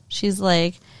out, she's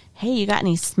like, hey, you got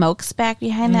any smokes back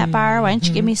behind that bar? Why don't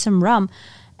you give me some rum?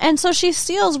 And so she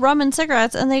steals rum and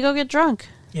cigarettes, and they go get drunk.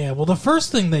 Yeah, well, the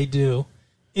first thing they do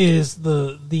is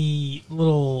the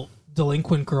little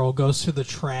delinquent girl goes through the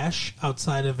trash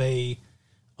outside of a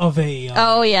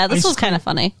oh, yeah, this was kind of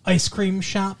funny. Ice cream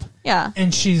shop. Yeah.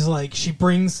 And she's like, she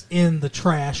brings in the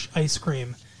trash ice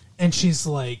cream, and she's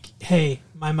like, hey,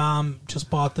 my mom just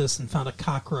bought this and found a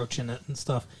cockroach in it and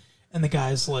stuff. And the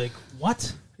guy's like,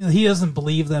 what? He doesn't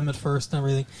believe them at first and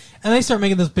everything. And they start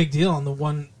making this big deal, and the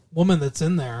one woman that's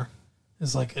in there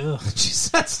is like, ugh. She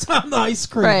sets down the ice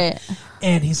cream. Right.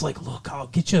 And he's like, look, I'll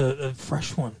get you a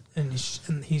fresh one. And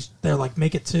they're like,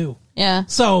 make it two. Yeah.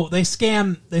 So they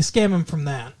scam him from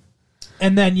that.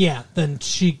 And then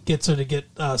she gets her to get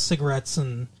cigarettes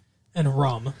and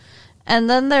rum. And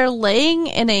then they're laying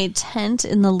in a tent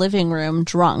in the living room,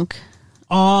 drunk.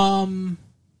 That's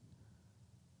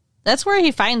where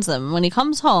he finds them when he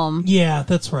comes home. Yeah,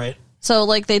 that's right. So,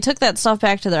 they took that stuff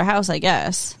back to their house, I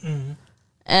guess. Mm-hmm.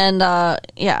 And,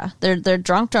 they're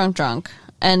drunk.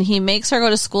 And he makes her go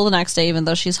to school the next day, even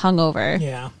though she's hungover.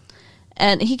 Yeah.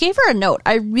 And he gave her a note.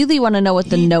 I really want to know what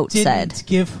the note said. He didn't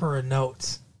give her a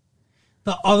note.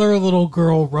 The other little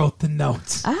girl wrote the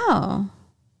note.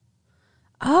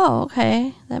 Oh,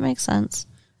 okay. That makes sense.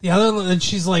 And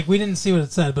she's like, we didn't see what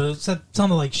it said, but it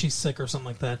sounded like she's sick or something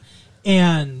like that.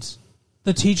 And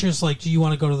the teacher's like, do you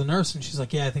want to go to the nurse? And she's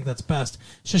like, yeah, I think that's best.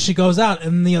 So she goes out,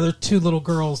 and the other two little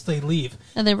girls, they leave.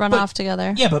 And they run off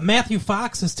together. Yeah, but Matthew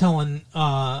Fox is telling,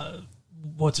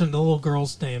 what's the little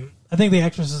girl's name? I think the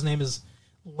actress's name is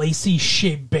Lacey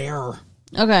Chabert.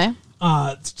 Okay.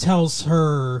 Tells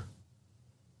her,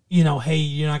 hey,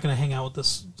 you're not going to hang out with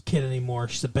this kid anymore.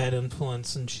 She's a bad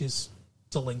influence, and she's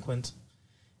delinquent.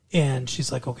 And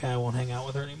she's like, okay, I won't hang out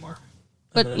with her anymore.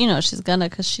 But, she's gonna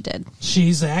because she did.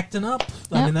 She's acting up. Yep.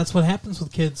 I mean, that's what happens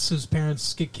with kids whose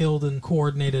parents get killed in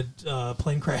coordinated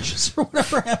plane crashes or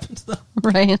whatever happened to them.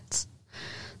 Right.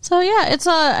 So, yeah, it's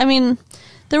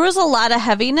there was a lot of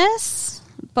heaviness,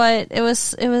 but it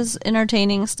was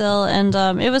entertaining still. And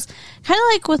it was kind of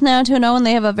like with 90210 when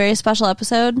they have a very special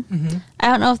episode. Mm-hmm. I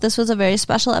don't know if this was a very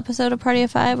special episode of Party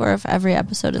of Five or if every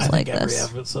episode is like this.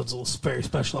 Every episode's a very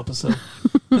special episode.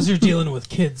 Because you're dealing with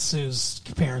kids whose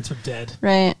parents are dead.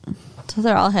 Right. So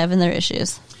they're all having their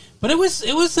issues. But it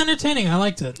was entertaining. I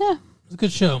liked it. Yeah. It was a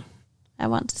good show. I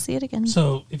want to see it again.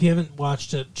 So if you haven't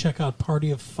watched it, check out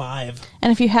Party of Five.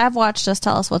 And if you have watched us,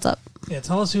 tell us what's up. Yeah,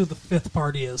 tell us who the fifth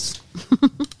party is.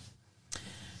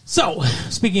 So,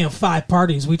 speaking of 5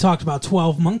 parties, we talked about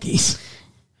 12 Monkeys.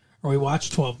 Or we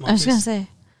watched 12 Monkeys. I was going to say.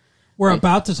 We're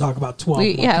about to talk about 12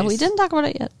 Monkeys. Yeah, we didn't talk about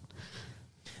it yet.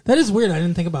 That is weird. I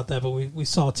didn't think about that, but we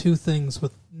saw 2 things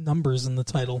with numbers in the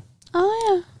title.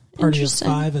 Oh, yeah. Party of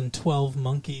 5 and 12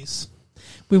 Monkeys.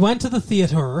 We went to the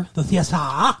theater,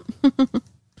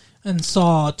 and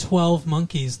saw 12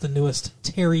 Monkeys, the newest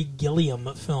Terry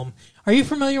Gilliam film. Are you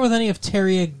familiar with any of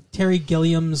Terry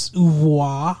Gilliam's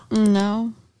oeuvre?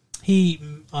 No. He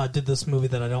did this movie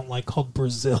that I don't like called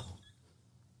Brazil.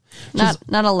 Not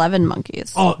 11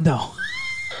 Monkeys. Oh, no.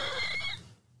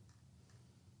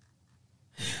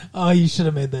 Oh, you should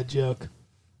have made that joke.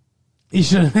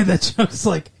 It's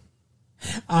like,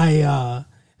 I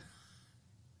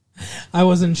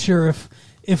wasn't sure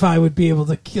if I would be able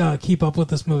to keep up with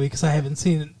this movie because I haven't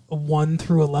seen 1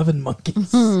 through 11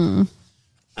 Monkeys.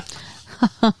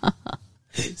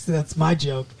 So that's my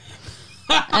joke.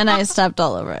 And I stepped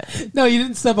all over it. No, you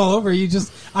didn't step all over.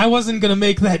 I wasn't going to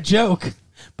make that joke,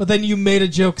 but then you made a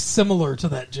joke similar to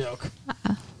that joke.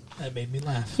 That made me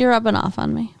laugh. You're rubbing off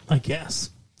on me. I guess.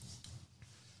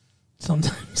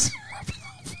 Sometimes.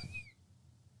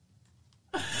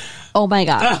 Oh my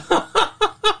God.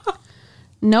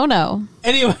 No.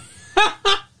 Anyway.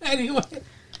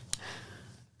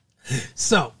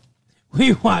 So,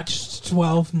 we watched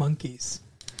 12 Monkeys.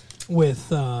 with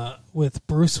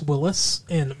Bruce Willis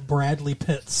and Bradley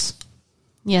Pitts.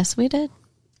 Yes, we did.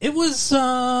 It was all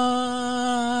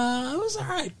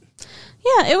right.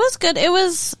 Yeah, it was good.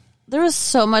 There was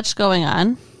so much going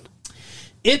on.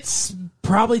 It's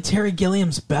probably Terry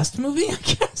Gilliam's best movie, I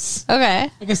guess. Okay.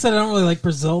 Like I said, I don't really like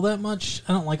Brazil that much.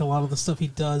 I don't like a lot of the stuff he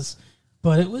does.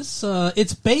 But it was.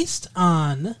 It's based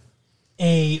on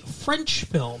a French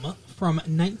film from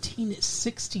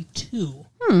 1962.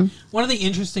 One of the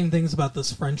interesting things about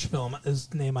this French film,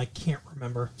 his name I can't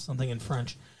remember, something in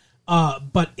French,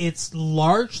 but it's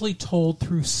largely told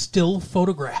through still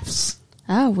photographs.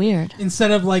 Oh, weird.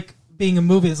 Instead of like being a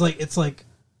movie, it's like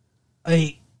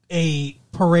a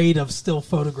parade of still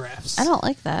photographs. I don't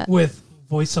like that. With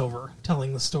voiceover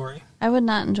telling the story. I would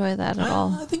not enjoy that at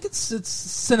all. I think it's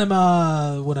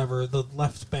cinema, whatever, the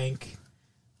left bank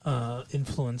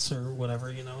influence or whatever,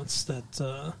 it's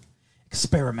that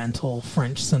experimental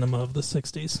French cinema of the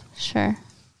 60s. Sure.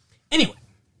 Anyway,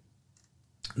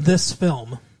 this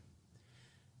film.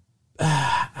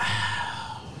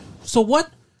 So what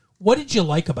did you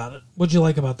like about it? What did you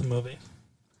like about the movie?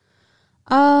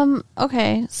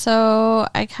 Okay, so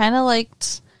I kind of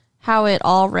liked how it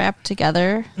all wrapped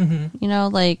together.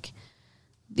 Mm-hmm. Like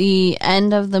the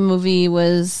end of the movie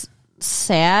was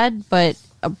sad, but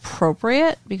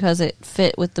appropriate because it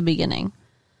fit with the beginning.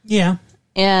 Yeah.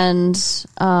 And,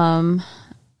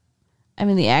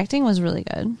 the acting was really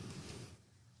good.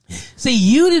 See,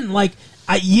 you didn't like,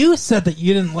 you said that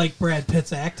you didn't like Brad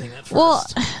Pitt's acting at first. Well,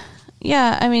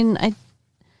 yeah,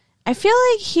 I feel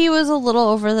like he was a little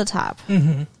over the top.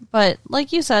 Mm-hmm. But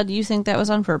like you said, you think that was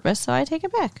on purpose, so I take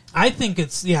it back. I think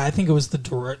it was the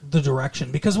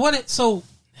direction, because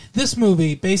this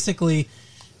movie basically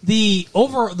the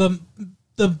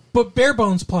bare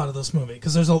bones plot of this movie,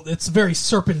 because it's very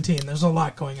serpentine. There's a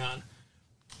lot going on,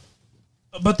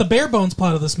 but the bare bones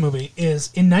plot of this movie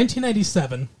is in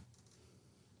 1997.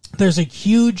 There's a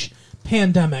huge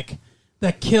pandemic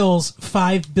that kills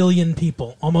 5 billion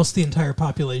people, almost the entire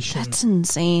population. That's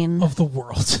insane. Of the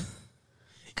world.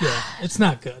 Yeah, it's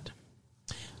not good.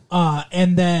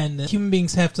 And then human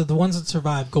beings the ones that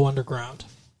survive go underground.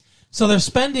 So they're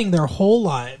spending their whole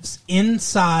lives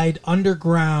inside,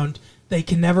 underground. They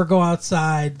can never go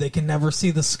outside. They can never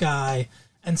see the sky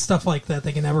and stuff like that.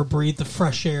 They can never breathe the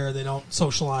fresh air. They don't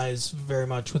socialize very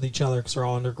much with each other because they're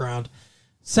all underground.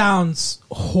 Sounds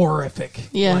horrific.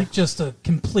 Yeah. Like just a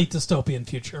complete dystopian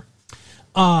future.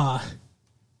 And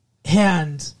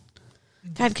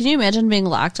God, can you imagine being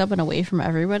locked up and away from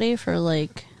everybody for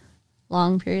like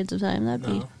long periods of time? That'd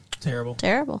be terrible.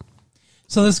 Terrible.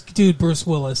 So this dude, Bruce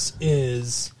Willis,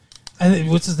 is, I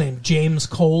think, what's his name? James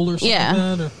Cole or something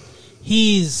like that?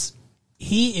 He is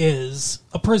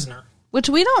a prisoner. Which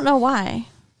we don't know why.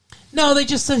 No, they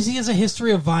just says he has a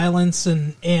history of violence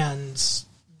and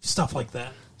stuff like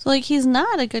that. So, like, he's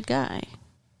not a good guy.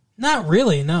 Not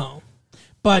really, no.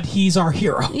 But he's our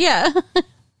hero. Yeah.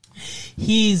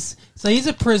 He's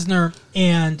a prisoner,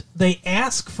 and they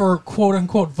ask for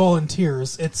quote-unquote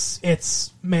volunteers.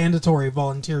 It's mandatory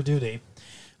volunteer duty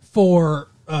for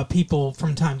people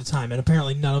from time to time, and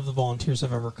apparently none of the volunteers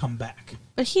have ever come back.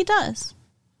 But he does.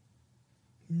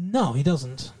 No, he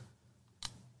doesn't.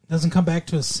 Doesn't come back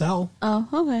to his cell. Oh,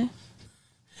 okay.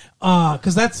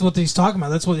 Because that's what he's talking about.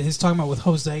 That's what he's talking about with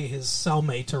Jose, his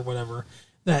cellmate or whatever,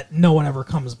 that no one ever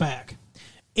comes back.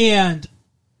 And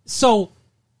so,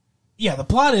 yeah, the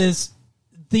plot is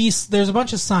there's a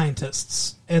bunch of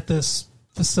scientists at this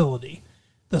facility,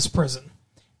 this prison,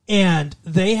 and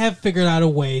they have figured out a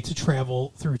way to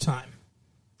travel through time.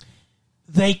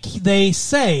 They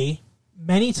say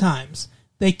many times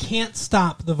they can't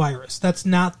stop the virus. That's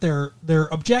not their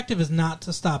objective is not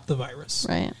to stop the virus.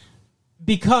 Right.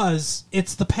 Because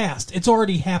it's the past. It's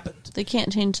already happened. They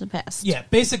can't change the past. Yeah,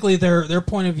 basically their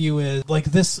point of view is like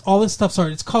all this stuff's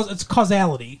already it's a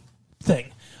causality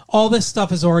thing. All this stuff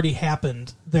has already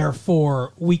happened,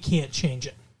 therefore we can't change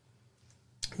it.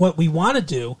 What we want to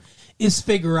do is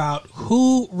figure out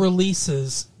who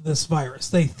releases this virus.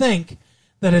 They think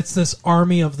that it's this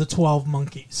army of the 12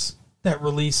 monkeys that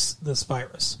release this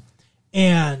virus.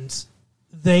 And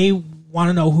they want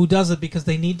to know who does it because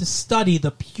they need to study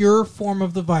the pure form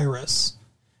of the virus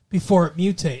before it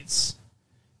mutates.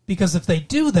 Because if they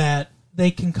do that,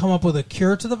 they can come up with a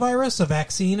cure to the virus, a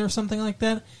vaccine or something like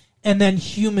that, and then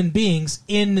human beings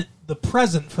in the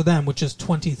present for them, which is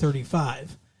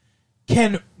 2035,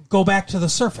 can go back to the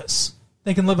surface.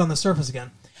 They can live on the surface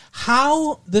again.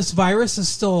 How this virus is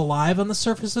still alive on the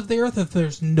surface of the Earth if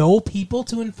there's no people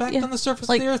to infect on the surface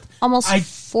of the Earth? Almost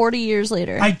 40 years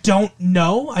later. I don't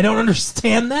know. I don't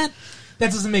understand that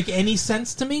That doesn't make any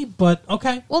sense to me, but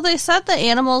okay. Well, they said the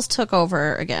animals took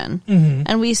over again.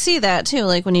 And we see that, too,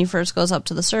 like when he first goes up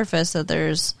to the surface, that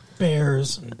there's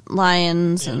Bears. And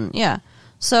lions and,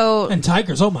 So, and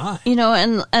tigers, oh my. you know,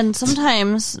 and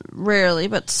sometimes, rarely,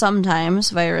 but sometimes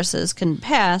viruses can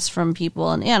pass from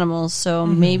people and animals, so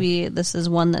maybe this is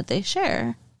one that they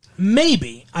share.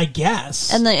 Maybe, I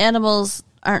guess. And the animals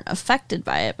aren't affected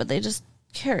by it, but they just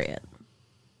carry it.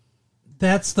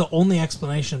 That's the only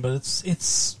explanation, but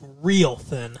it's real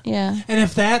thin. Yeah. And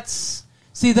if that's...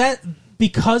 See, that...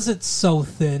 Because it's so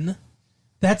thin,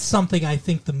 that's something I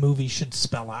think the movie should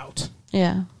spell out.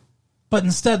 Yeah. But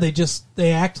instead,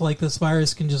 they act like this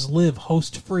virus can just live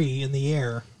host-free in the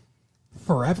air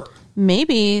forever.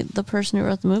 Maybe the person who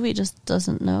wrote the movie just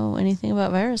doesn't know anything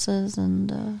about viruses,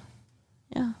 and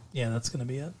yeah. Yeah, that's going to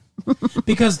be it.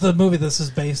 Because the movie this is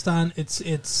based on, it's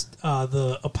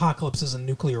the apocalypse is a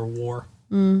nuclear war.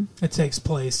 It takes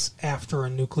place after a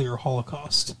nuclear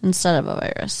holocaust Instead of a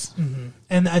virus.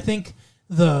 and I think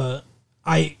if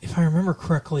I remember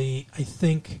correctly, I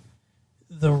think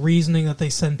the reasoning that they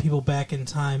send people back in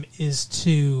time is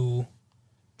to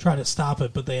try to stop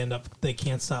it, but they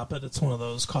can't stop it. It's one of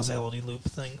those causality loop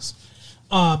things.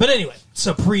 But anyway,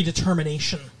 so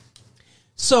predetermination.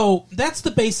 So that's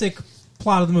the basic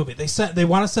plot of the movie. They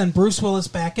want to send Bruce Willis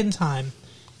back in time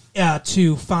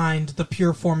to find the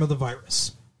pure form of the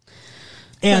virus,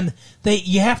 and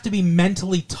you have to be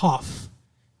mentally tough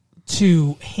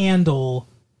to handle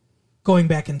going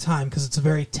back in time because it's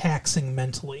very taxing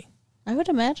mentally. I would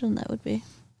imagine that would be.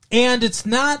 And it's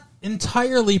not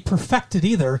entirely perfected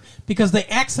either because they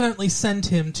accidentally sent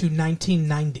him to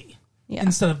 1990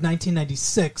 instead of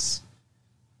 1996.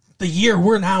 The year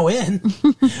we're now in,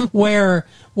 where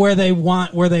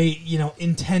they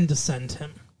intend to send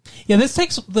him. Yeah, this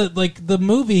takes the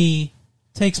movie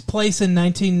takes place in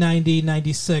 1990,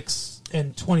 96,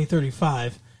 and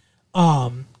 2035,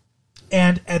 and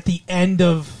at the end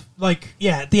of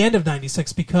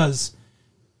 96 because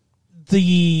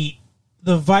the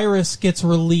virus gets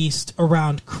released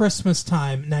around Christmas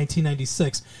time,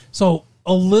 1996. So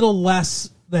a little less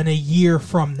than a year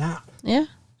from now. Yeah.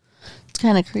 It's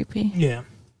kind of creepy. Yeah.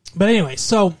 But anyway,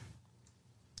 so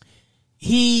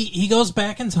he goes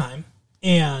back in time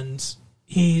and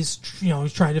he's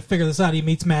trying to figure this out. He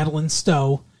meets Madeline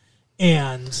Stowe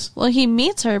and well, he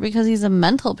meets her because he's a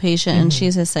mental patient and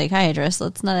she's his psychiatrist.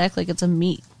 Let's not act like it's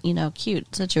a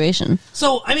cute situation.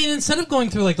 So, I mean, instead of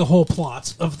going through the whole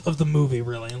plot of the movie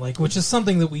really, which is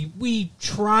something that we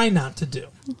try not to do.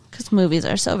 Because movies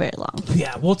are so very long.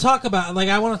 Yeah, we'll talk about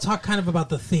I want to talk kind of about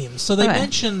the themes. So they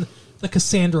mention the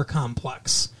Cassandra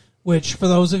Complex, which, for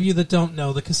those of you that don't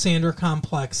know, the Cassandra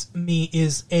Complex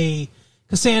is a...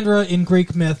 Cassandra, in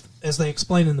Greek myth, as they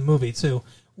explain in the movie, too,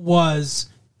 was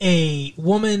a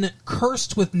woman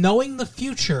cursed with knowing the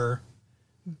future,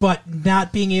 but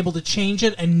not being able to change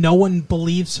it, and no one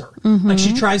believes her.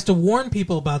 She tries to warn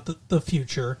people about the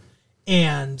future,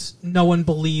 and no one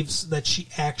believes that she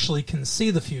actually can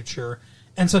see the future,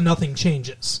 and so nothing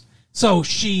changes. So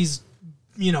she's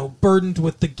burdened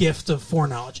with the gift of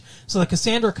foreknowledge. So the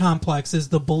Cassandra Complex is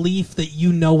the belief that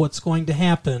you know what's going to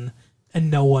happen and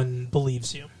no one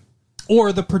believes you.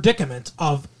 Or the predicament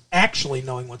of actually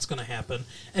knowing what's going to happen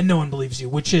and no one believes you,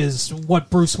 which is what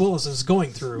Bruce Willis is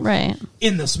going through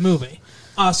in this movie.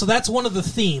 So that's one of the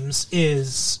themes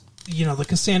is, the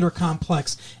Cassandra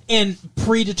Complex and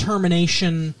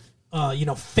predetermination,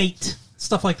 fate,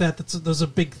 stuff like that. Those are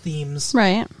big themes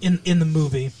in the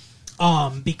movie.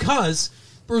 Because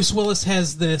Bruce Willis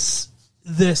has this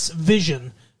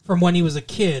vision from when he was a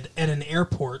kid at an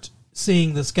airport,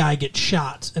 seeing this guy get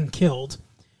shot and killed,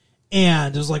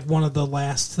 and it was one of the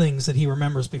last things that he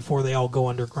remembers before they all go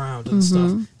underground and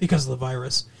stuff because of the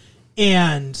virus,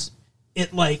 and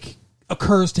it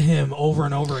occurs to him over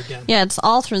and over again. Yeah, it's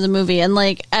all through the movie, and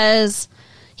as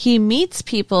he meets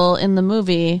people in the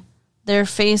movie, their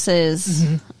faces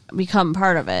become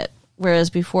part of it. Whereas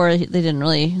before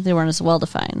they weren't as well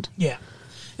defined. Yeah,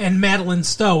 and Madeline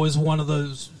Stowe is one of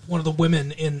the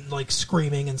women in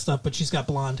screaming and stuff, but she's got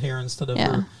blonde hair instead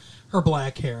of her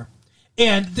black hair.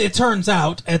 And it turns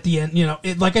out at the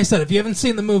end, like I said, if you haven't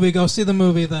seen the movie, go see the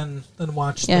movie, then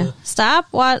watch. Stop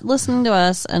listening to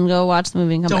us and go watch the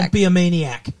movie and come back. Don't be a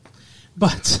maniac.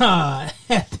 But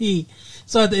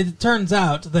it turns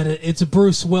out that it's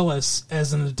Bruce Willis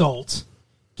as an adult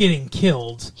getting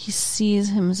killed. He sees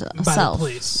himself by the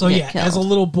police. So killed. As a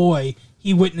little boy,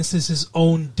 he witnesses his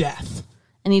own death,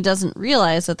 and he doesn't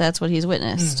realize that that's what he's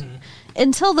witnessed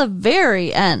until the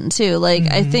very end, too.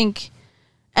 I think,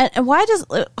 and why does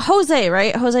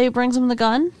Jose brings him the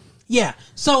gun? Yeah.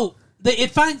 So they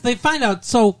find out.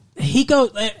 So he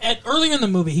goes earlier in the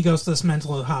movie. He goes to this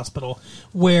mental hospital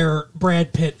where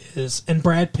Brad Pitt is, and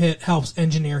Brad Pitt helps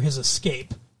engineer his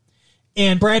escape.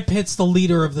 And Brad Pitt's the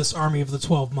leader of this army of the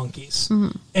 12 monkeys,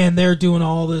 and they're doing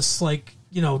all this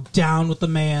down with the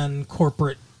man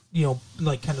corporate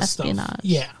like kind of espionage stuff.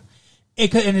 Yeah,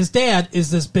 and his dad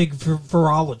is this big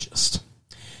virologist,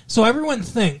 so everyone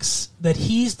thinks that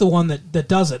he's the one that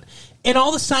does it, and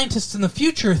all the scientists in the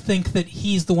future think that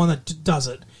he's the one that does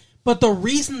it. But the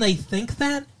reason they think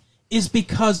that is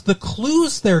because the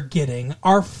clues they're getting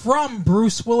are from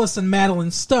Bruce Willis and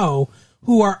Madeline Stowe,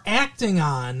 who are acting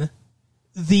on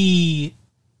the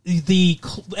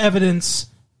evidence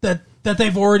that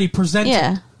they've already presented.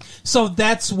 Yeah. So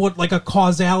that's what like a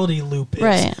causality loop is.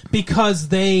 Right. Because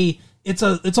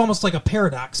it's almost like a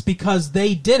paradox. Because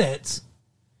they did it,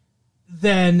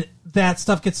 then that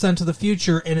stuff gets sent to the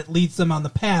future and it leads them on the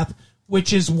path,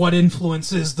 which is what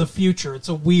influences the future. It's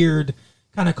a weird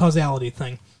kind of causality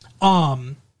thing.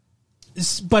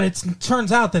 But it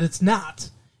turns out that it's not.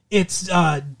 It's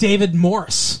David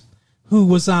Morse, who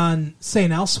was on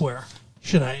St. Elsewhere.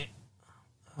 Should I?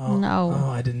 No. Oh,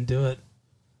 I didn't do it.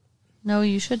 No,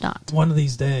 you should not. One of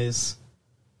these days,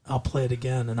 I'll play it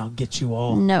again and I'll get you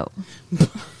all. No.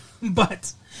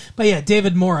 But yeah,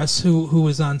 David Morris, who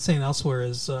was on St. Elsewhere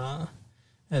as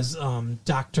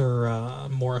Dr.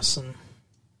 Morrison.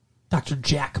 Dr.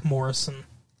 Jack Morrison.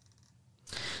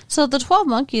 So the 12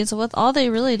 monkeys, all they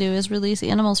really do is release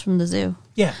animals from the zoo.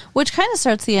 Yeah. Which kind of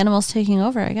starts the animals taking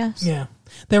over, I guess. Yeah.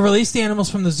 They release the animals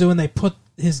from the zoo and they put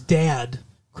his dad,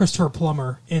 Christopher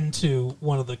Plummer, into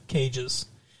one of the cages.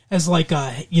 As like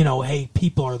hey,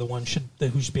 people are the ones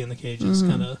who should be in the cages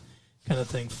kind of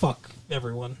thing. Fuck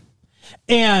everyone.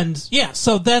 And yeah,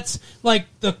 so that's like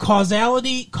the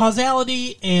causality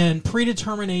and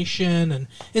predetermination, and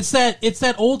it's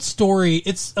that old story.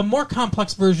 It's a more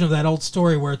complex version of that old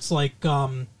story where it's like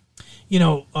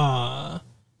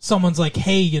someone's like,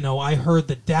 hey, I heard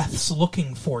that death's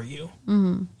looking for you.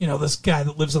 Mm-hmm. This guy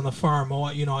that lives on the farm. Oh,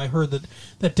 I heard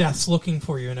that death's looking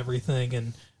for you and everything,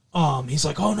 and he's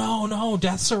like, oh no,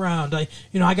 death's around. I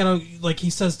gotta, like, he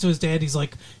says to his dad, he's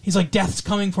like, death's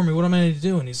coming for me. What am I to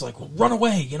do? And he's like, well, run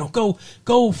away.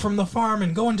 Go from the farm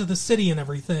and go into the city and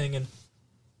everything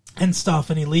and stuff.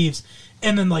 And he leaves,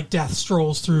 and then like death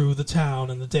strolls through the town,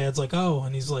 and the dad's like, oh,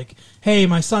 and he's like, hey,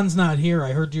 my son's not here.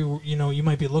 I heard you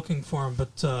might be looking for him,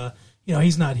 but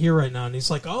he's not here right now. And he's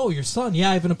like, oh, your son? Yeah,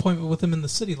 I have an appointment with him in the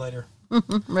city later.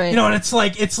 Right. And it's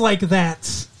like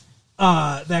that.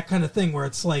 That kind of thing where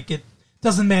it's like it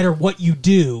doesn't matter what you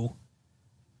do,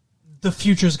 the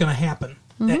future's going to happen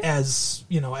as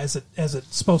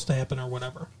it's supposed to happen or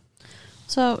whatever.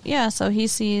 So he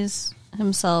sees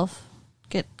himself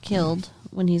get killed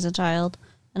when he's a child,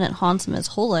 and it haunts him his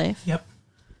whole life. Yep.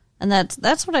 And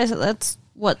that's what I said. That's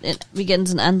what it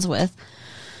begins and ends with.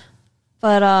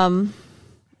 But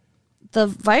the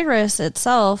virus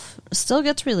itself still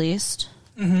gets released.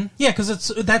 Mm-hmm. Yeah, because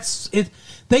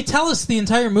they tell us the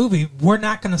entire movie, we're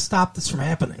not going to stop this from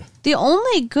happening. The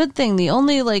only good thing, the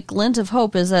only like glint of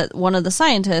hope is that one of the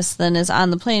scientists then is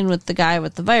on the plane with the guy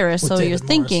with the virus. So you're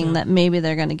thinking that maybe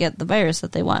they're going to get the virus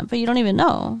that they want, but you don't even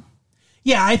know.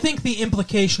 Yeah, I think the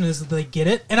implication is that they get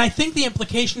it, and I think the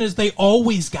implication is they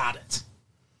always got it.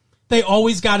 They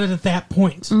always got it at that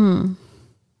point. Mm.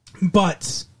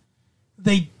 But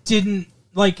they didn't,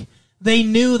 they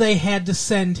knew they had to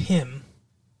send him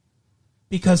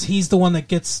because he's the one that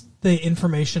gets the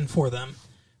information for them.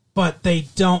 But they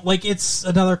don't, it's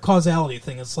another causality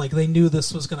thing. It's like they knew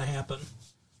this was going to happen.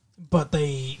 But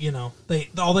they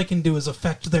all they can do is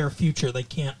affect their future. They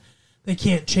can't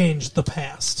change the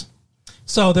past.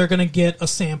 So they're going to get a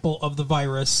sample of the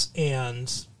virus,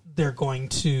 and they're going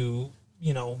to,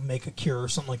 make a cure or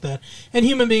something like that. And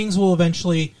human beings will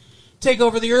eventually take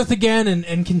over the earth again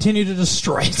and continue to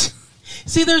destroy it.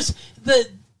 See,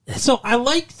 so I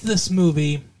liked this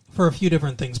movie for a few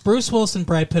different things. Bruce Willis and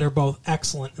Brad Pitt are both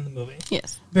excellent in the movie.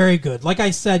 Yes. Very good. Like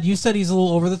I said, you said he's a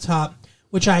little over the top,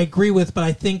 which I agree with, but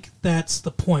I think that's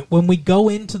the point. When we go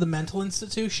into the mental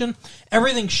institution,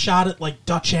 everything's shot at like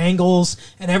Dutch angles,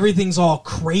 and everything's all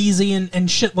crazy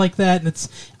and shit like that. And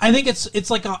I think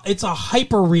it's a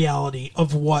hyper reality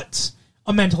of what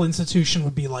a mental institution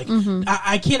would be like. Mm-hmm.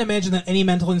 I can't imagine that any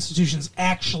mental institution's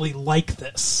actually like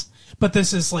this, but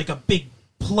this is like a big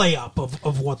play up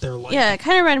of what they're like. Yeah, it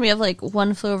kind of reminded me of like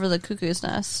One Flew Over the Cuckoo's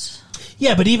Nest.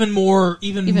 Yeah, but even more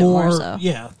so.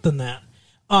 Yeah, than that.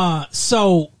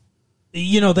 So,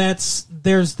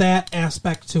 there's that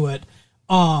aspect to it.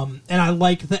 And I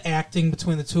like the acting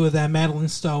between the two of them. Madeline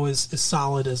Stowe is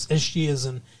solid as she is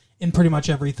in pretty much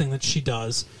everything that she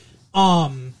does.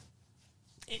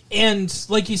 And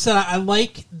like you said, I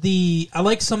like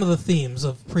some of the themes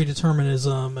of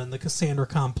predeterminism and the Cassandra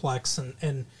complex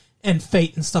and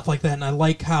fate and stuff like that. And I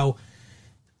like how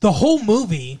the whole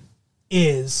movie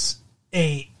is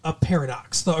a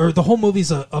paradox. The whole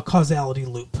movie's a causality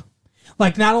loop.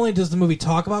 Like, not only does the movie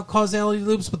talk about causality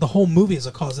loops, but the whole movie is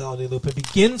a causality loop. It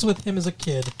begins with him as a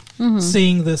kid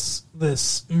seeing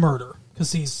this murder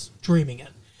because he's dreaming it.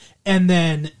 And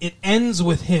then it ends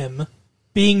with him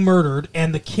being murdered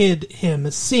and the kid, him,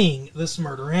 seeing this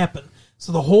murder happen.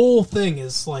 So the whole thing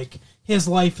is like his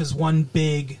life is one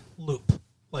big loop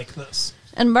like this.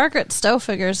 And Margaret Stowe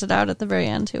figures it out at the very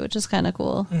end, too, which is kind of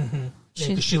cool. Mm-hmm.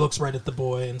 Yeah, she looks right at the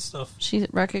boy and stuff. She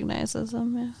recognizes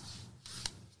him, yeah.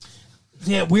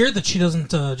 Yeah, weird that she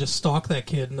doesn't just stalk that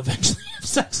kid and eventually have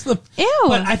sex with him. Ew.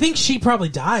 But I think she probably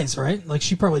dies, right? Like,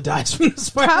 she probably dies from this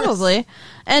virus. Probably.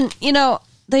 And, you know,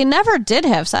 they never did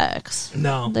have sex.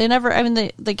 No. They never, I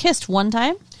mean, they kissed one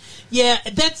time. Yeah,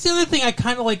 that's the other thing I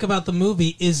kind of like about the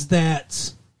movie is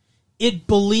that it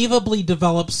believably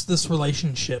develops this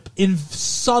relationship in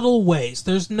subtle ways.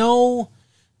 There's no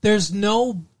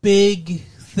big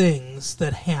things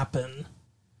that happen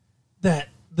that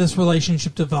this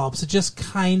relationship develops. It just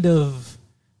kind of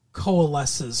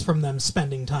coalesces from them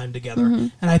spending time together. Mm-hmm.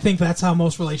 And I think that's how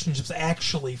most relationships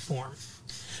actually form.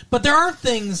 But there are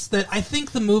things that I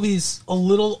think the movie's a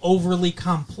little overly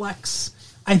complex.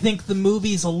 I think the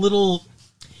movie's a little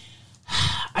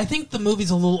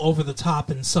over the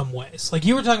top in some ways. Like,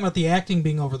 you were talking about the acting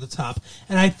being over the top,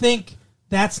 and I think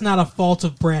that's not a fault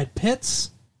of Brad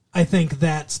Pitt's. I think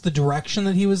that's the direction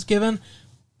that he was given.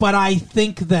 But I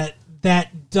think that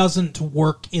doesn't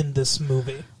work in this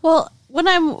movie. Well, when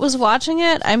I was watching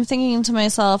it, I'm thinking to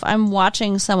myself, I'm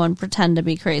watching someone pretend to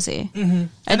be crazy. Mm-hmm.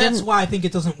 And that's why I think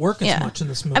it doesn't work as much in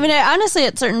this movie. I mean, I honestly,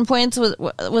 at certain points,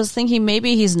 was thinking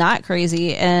maybe he's not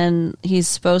crazy and he's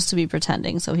supposed to be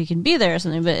pretending so he can be there or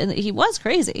something. But he was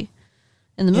crazy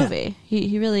in the movie.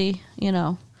 He really, you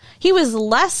know... He was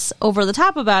less over the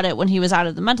top about it when he was out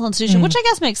of the mental institution, which I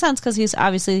guess makes sense because he's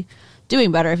obviously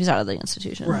doing better if he's out of the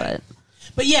institution. Right.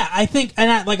 But yeah, I think,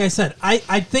 and like I said, I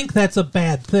think that's a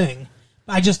bad thing.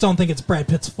 I just don't think it's Brad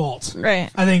Pitt's fault.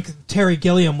 Right. I think Terry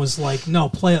Gilliam was like, no,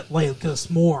 play it like this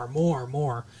more.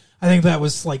 I think that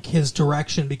was like his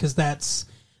direction because that's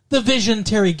the vision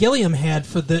Terry Gilliam had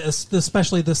for this,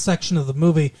 especially this section of the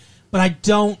movie. But I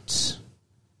don't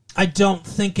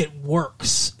think it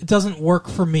works. It doesn't work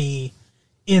for me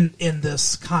in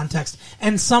this context.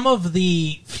 And some of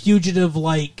the fugitive,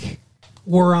 like,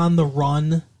 we're on the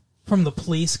run from the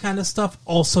police kind of stuff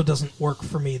also doesn't work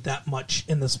for me that much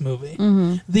in this movie.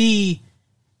 Mm-hmm.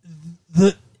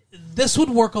 This would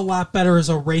work a lot better as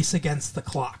a race against the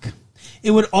clock.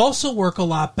 It would also work a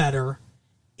lot better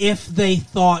if they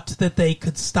thought that they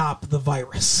could stop the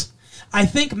virus. I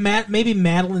think maybe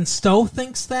Madeline Stowe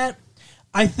thinks that.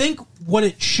 I think what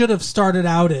it should have started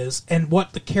out as, and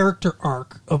what the character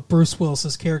arc of Bruce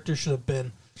Willis's character should have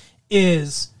been,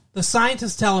 is the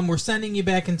scientists tell him, we're sending you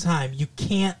back in time. You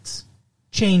can't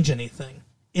change anything.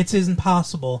 It's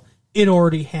impossible. It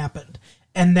already happened.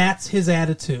 And that's his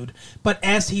attitude. But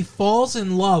as he falls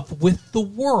in love with the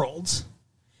world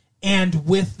and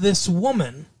with this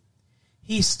woman,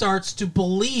 he starts to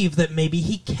believe that maybe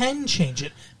he can change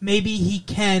it. Maybe he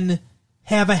can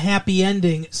have a happy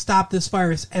ending, stop this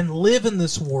virus, and live in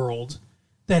this world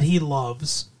that he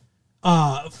loves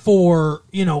for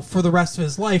the rest of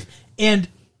his life. And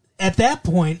at that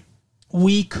point,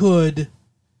 we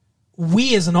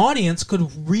as an audience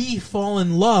could re-fall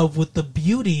in love with the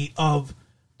beauty of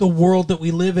the world that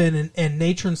we live in and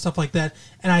nature and stuff like that.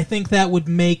 And I think that would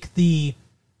make the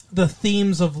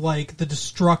themes of, like, the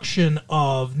destruction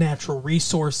of natural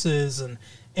resources and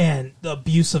the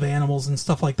abuse of animals and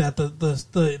stuff like that,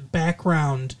 the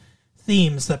background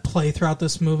themes that play throughout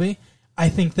this movie, I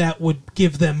think that would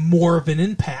give them more of an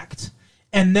impact.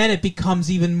 And then it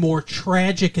becomes even more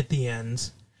tragic at the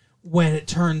end when it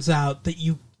turns out that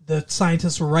the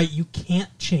scientists were right, you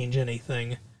can't change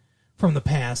anything from the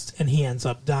past, and he ends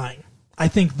up dying. I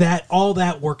think that all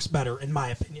that works better, in my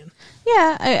opinion.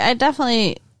 Yeah, I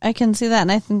definitely I can see that,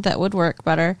 and I think that would work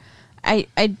better.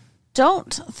 I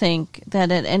don't think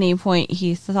that at any point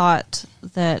he thought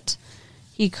that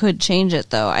he could change it,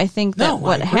 though. I think that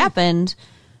what happened,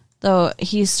 though,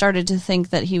 he started to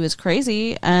think that he was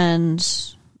crazy and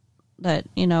that,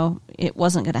 it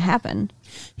wasn't going to happen.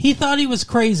 He thought he was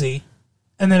crazy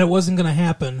and that it wasn't going to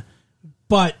happen,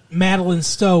 but Madeline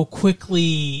Stowe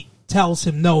quickly tells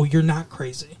him, no, you're not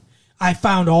crazy. I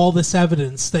found all this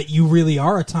evidence that you really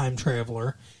are a time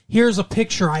traveler. Here's a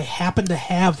picture I happen to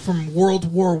have from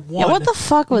World War I. Yeah, what the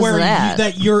fuck was that?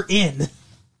 That you're in.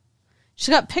 She's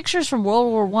got pictures from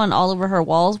World War I all over her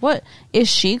walls. What is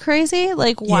she crazy?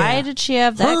 Like, why Yeah. did she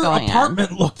have that Her going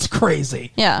apartment on? looked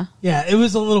crazy. Yeah, Yeah, it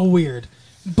was a little weird.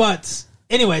 But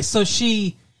anyway, so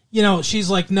she, she's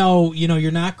like, no,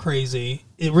 you're not crazy.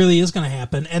 It really is going to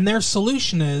happen. And their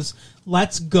solution is,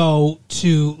 let's go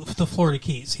to the Florida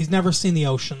Keys. He's never seen the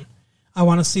ocean. I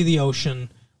want to see the ocean.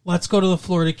 Let's go to the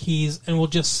Florida Keys, and we'll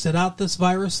just sit out this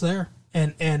virus there.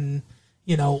 And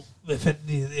if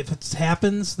it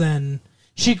happens, then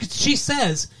she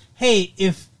says, hey,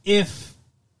 if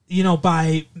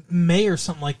by May or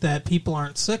something like that, people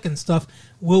aren't sick and stuff,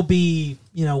 we'll be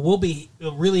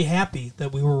really happy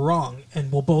that we were wrong, and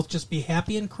we'll both just be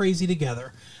happy and crazy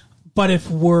together. But if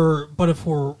we're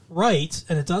right,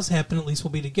 and it does happen, at least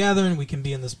we'll be together, and we can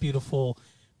be in this beautiful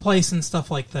place and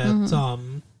stuff like that.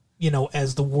 Mm-hmm.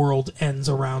 As the world ends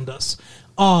around us.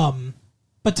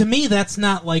 But to me, that's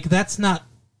not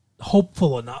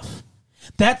hopeful enough.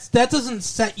 That doesn't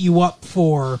set you up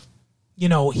for,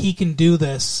 he can do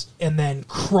this and then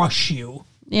crush you.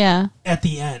 Yeah. At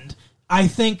the end, I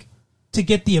think to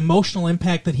get the emotional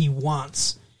impact that he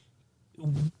wants,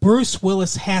 Bruce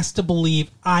Willis has to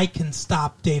believe I can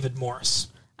stop David Morse.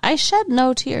 I shed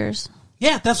no tears.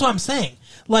 Yeah, that's what I'm saying.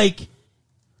 Like,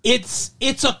 it's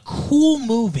a cool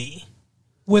movie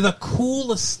with a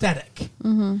cool aesthetic.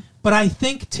 Mm-hmm. But I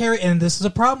think and this is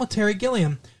a problem with Terry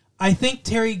Gilliam, I think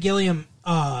Terry Gilliam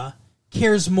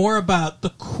cares more about the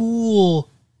cool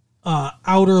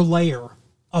outer layer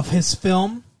of his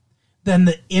film than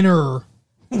the inner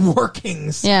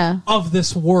workings of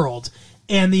this world.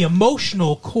 And the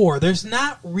emotional core, there's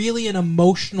not really an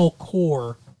emotional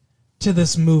core to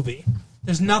this movie.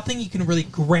 There's nothing you can really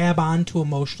grab onto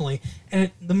emotionally.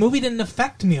 And the movie didn't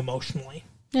affect me emotionally.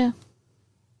 Yeah.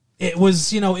 It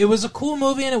was, it was a cool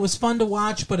movie and it was fun to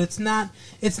watch, but it's not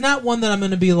one that I'm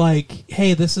going to be like,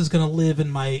 hey, this is going to live in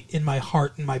my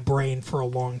heart and my brain for a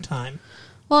long time.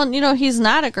 Well, he's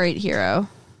not a great hero.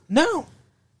 No.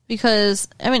 Because,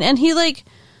 and he,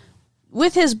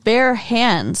 with his bare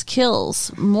hands,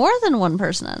 kills more than one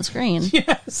person on screen.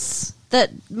 Yes. That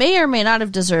may or may not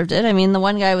have deserved it. The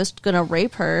one guy was going to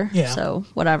rape her, so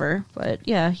whatever. But,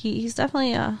 yeah, he's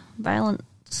definitely a violent,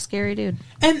 scary dude.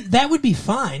 And that would be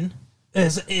fine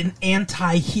as an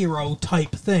anti-hero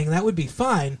type thing. That would be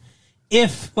fine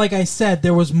if, like I said,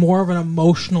 there was more of an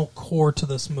emotional core to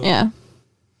this movie. Yeah.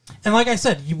 And like I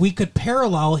said, we could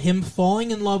parallel him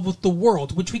falling in love with the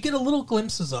world, which we get a little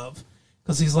glimpses of.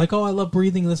 Because he's like, oh, I love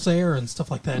breathing this air and stuff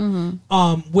like that.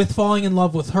 Mm-hmm. With falling in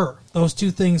love with her. Those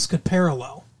two things could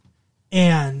parallel.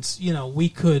 And,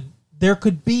 there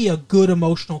could be a good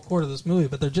emotional core to this movie,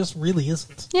 but there just really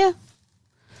isn't. Yeah.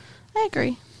 I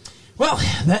agree. Well,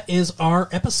 that is our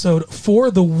episode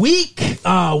for the week.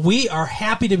 We are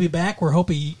happy to be back. We're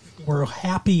hoping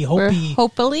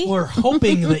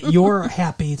that you're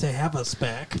happy to have us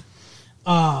back.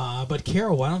 But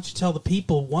Carol, why don't you tell the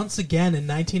people once again in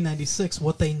 1996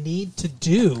 what they need to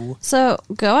do? So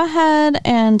go ahead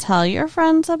and tell your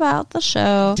friends about the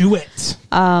show. Do it.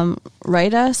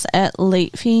 Write us at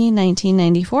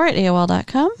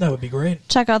latefee1994@AOL.com. That would be great.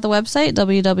 Check out the website,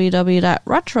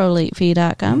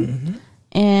 www.retrolatefee.com. Mm-hmm.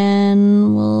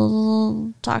 And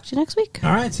we'll talk to you next week.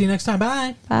 All right. See you next time.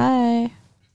 Bye. Bye.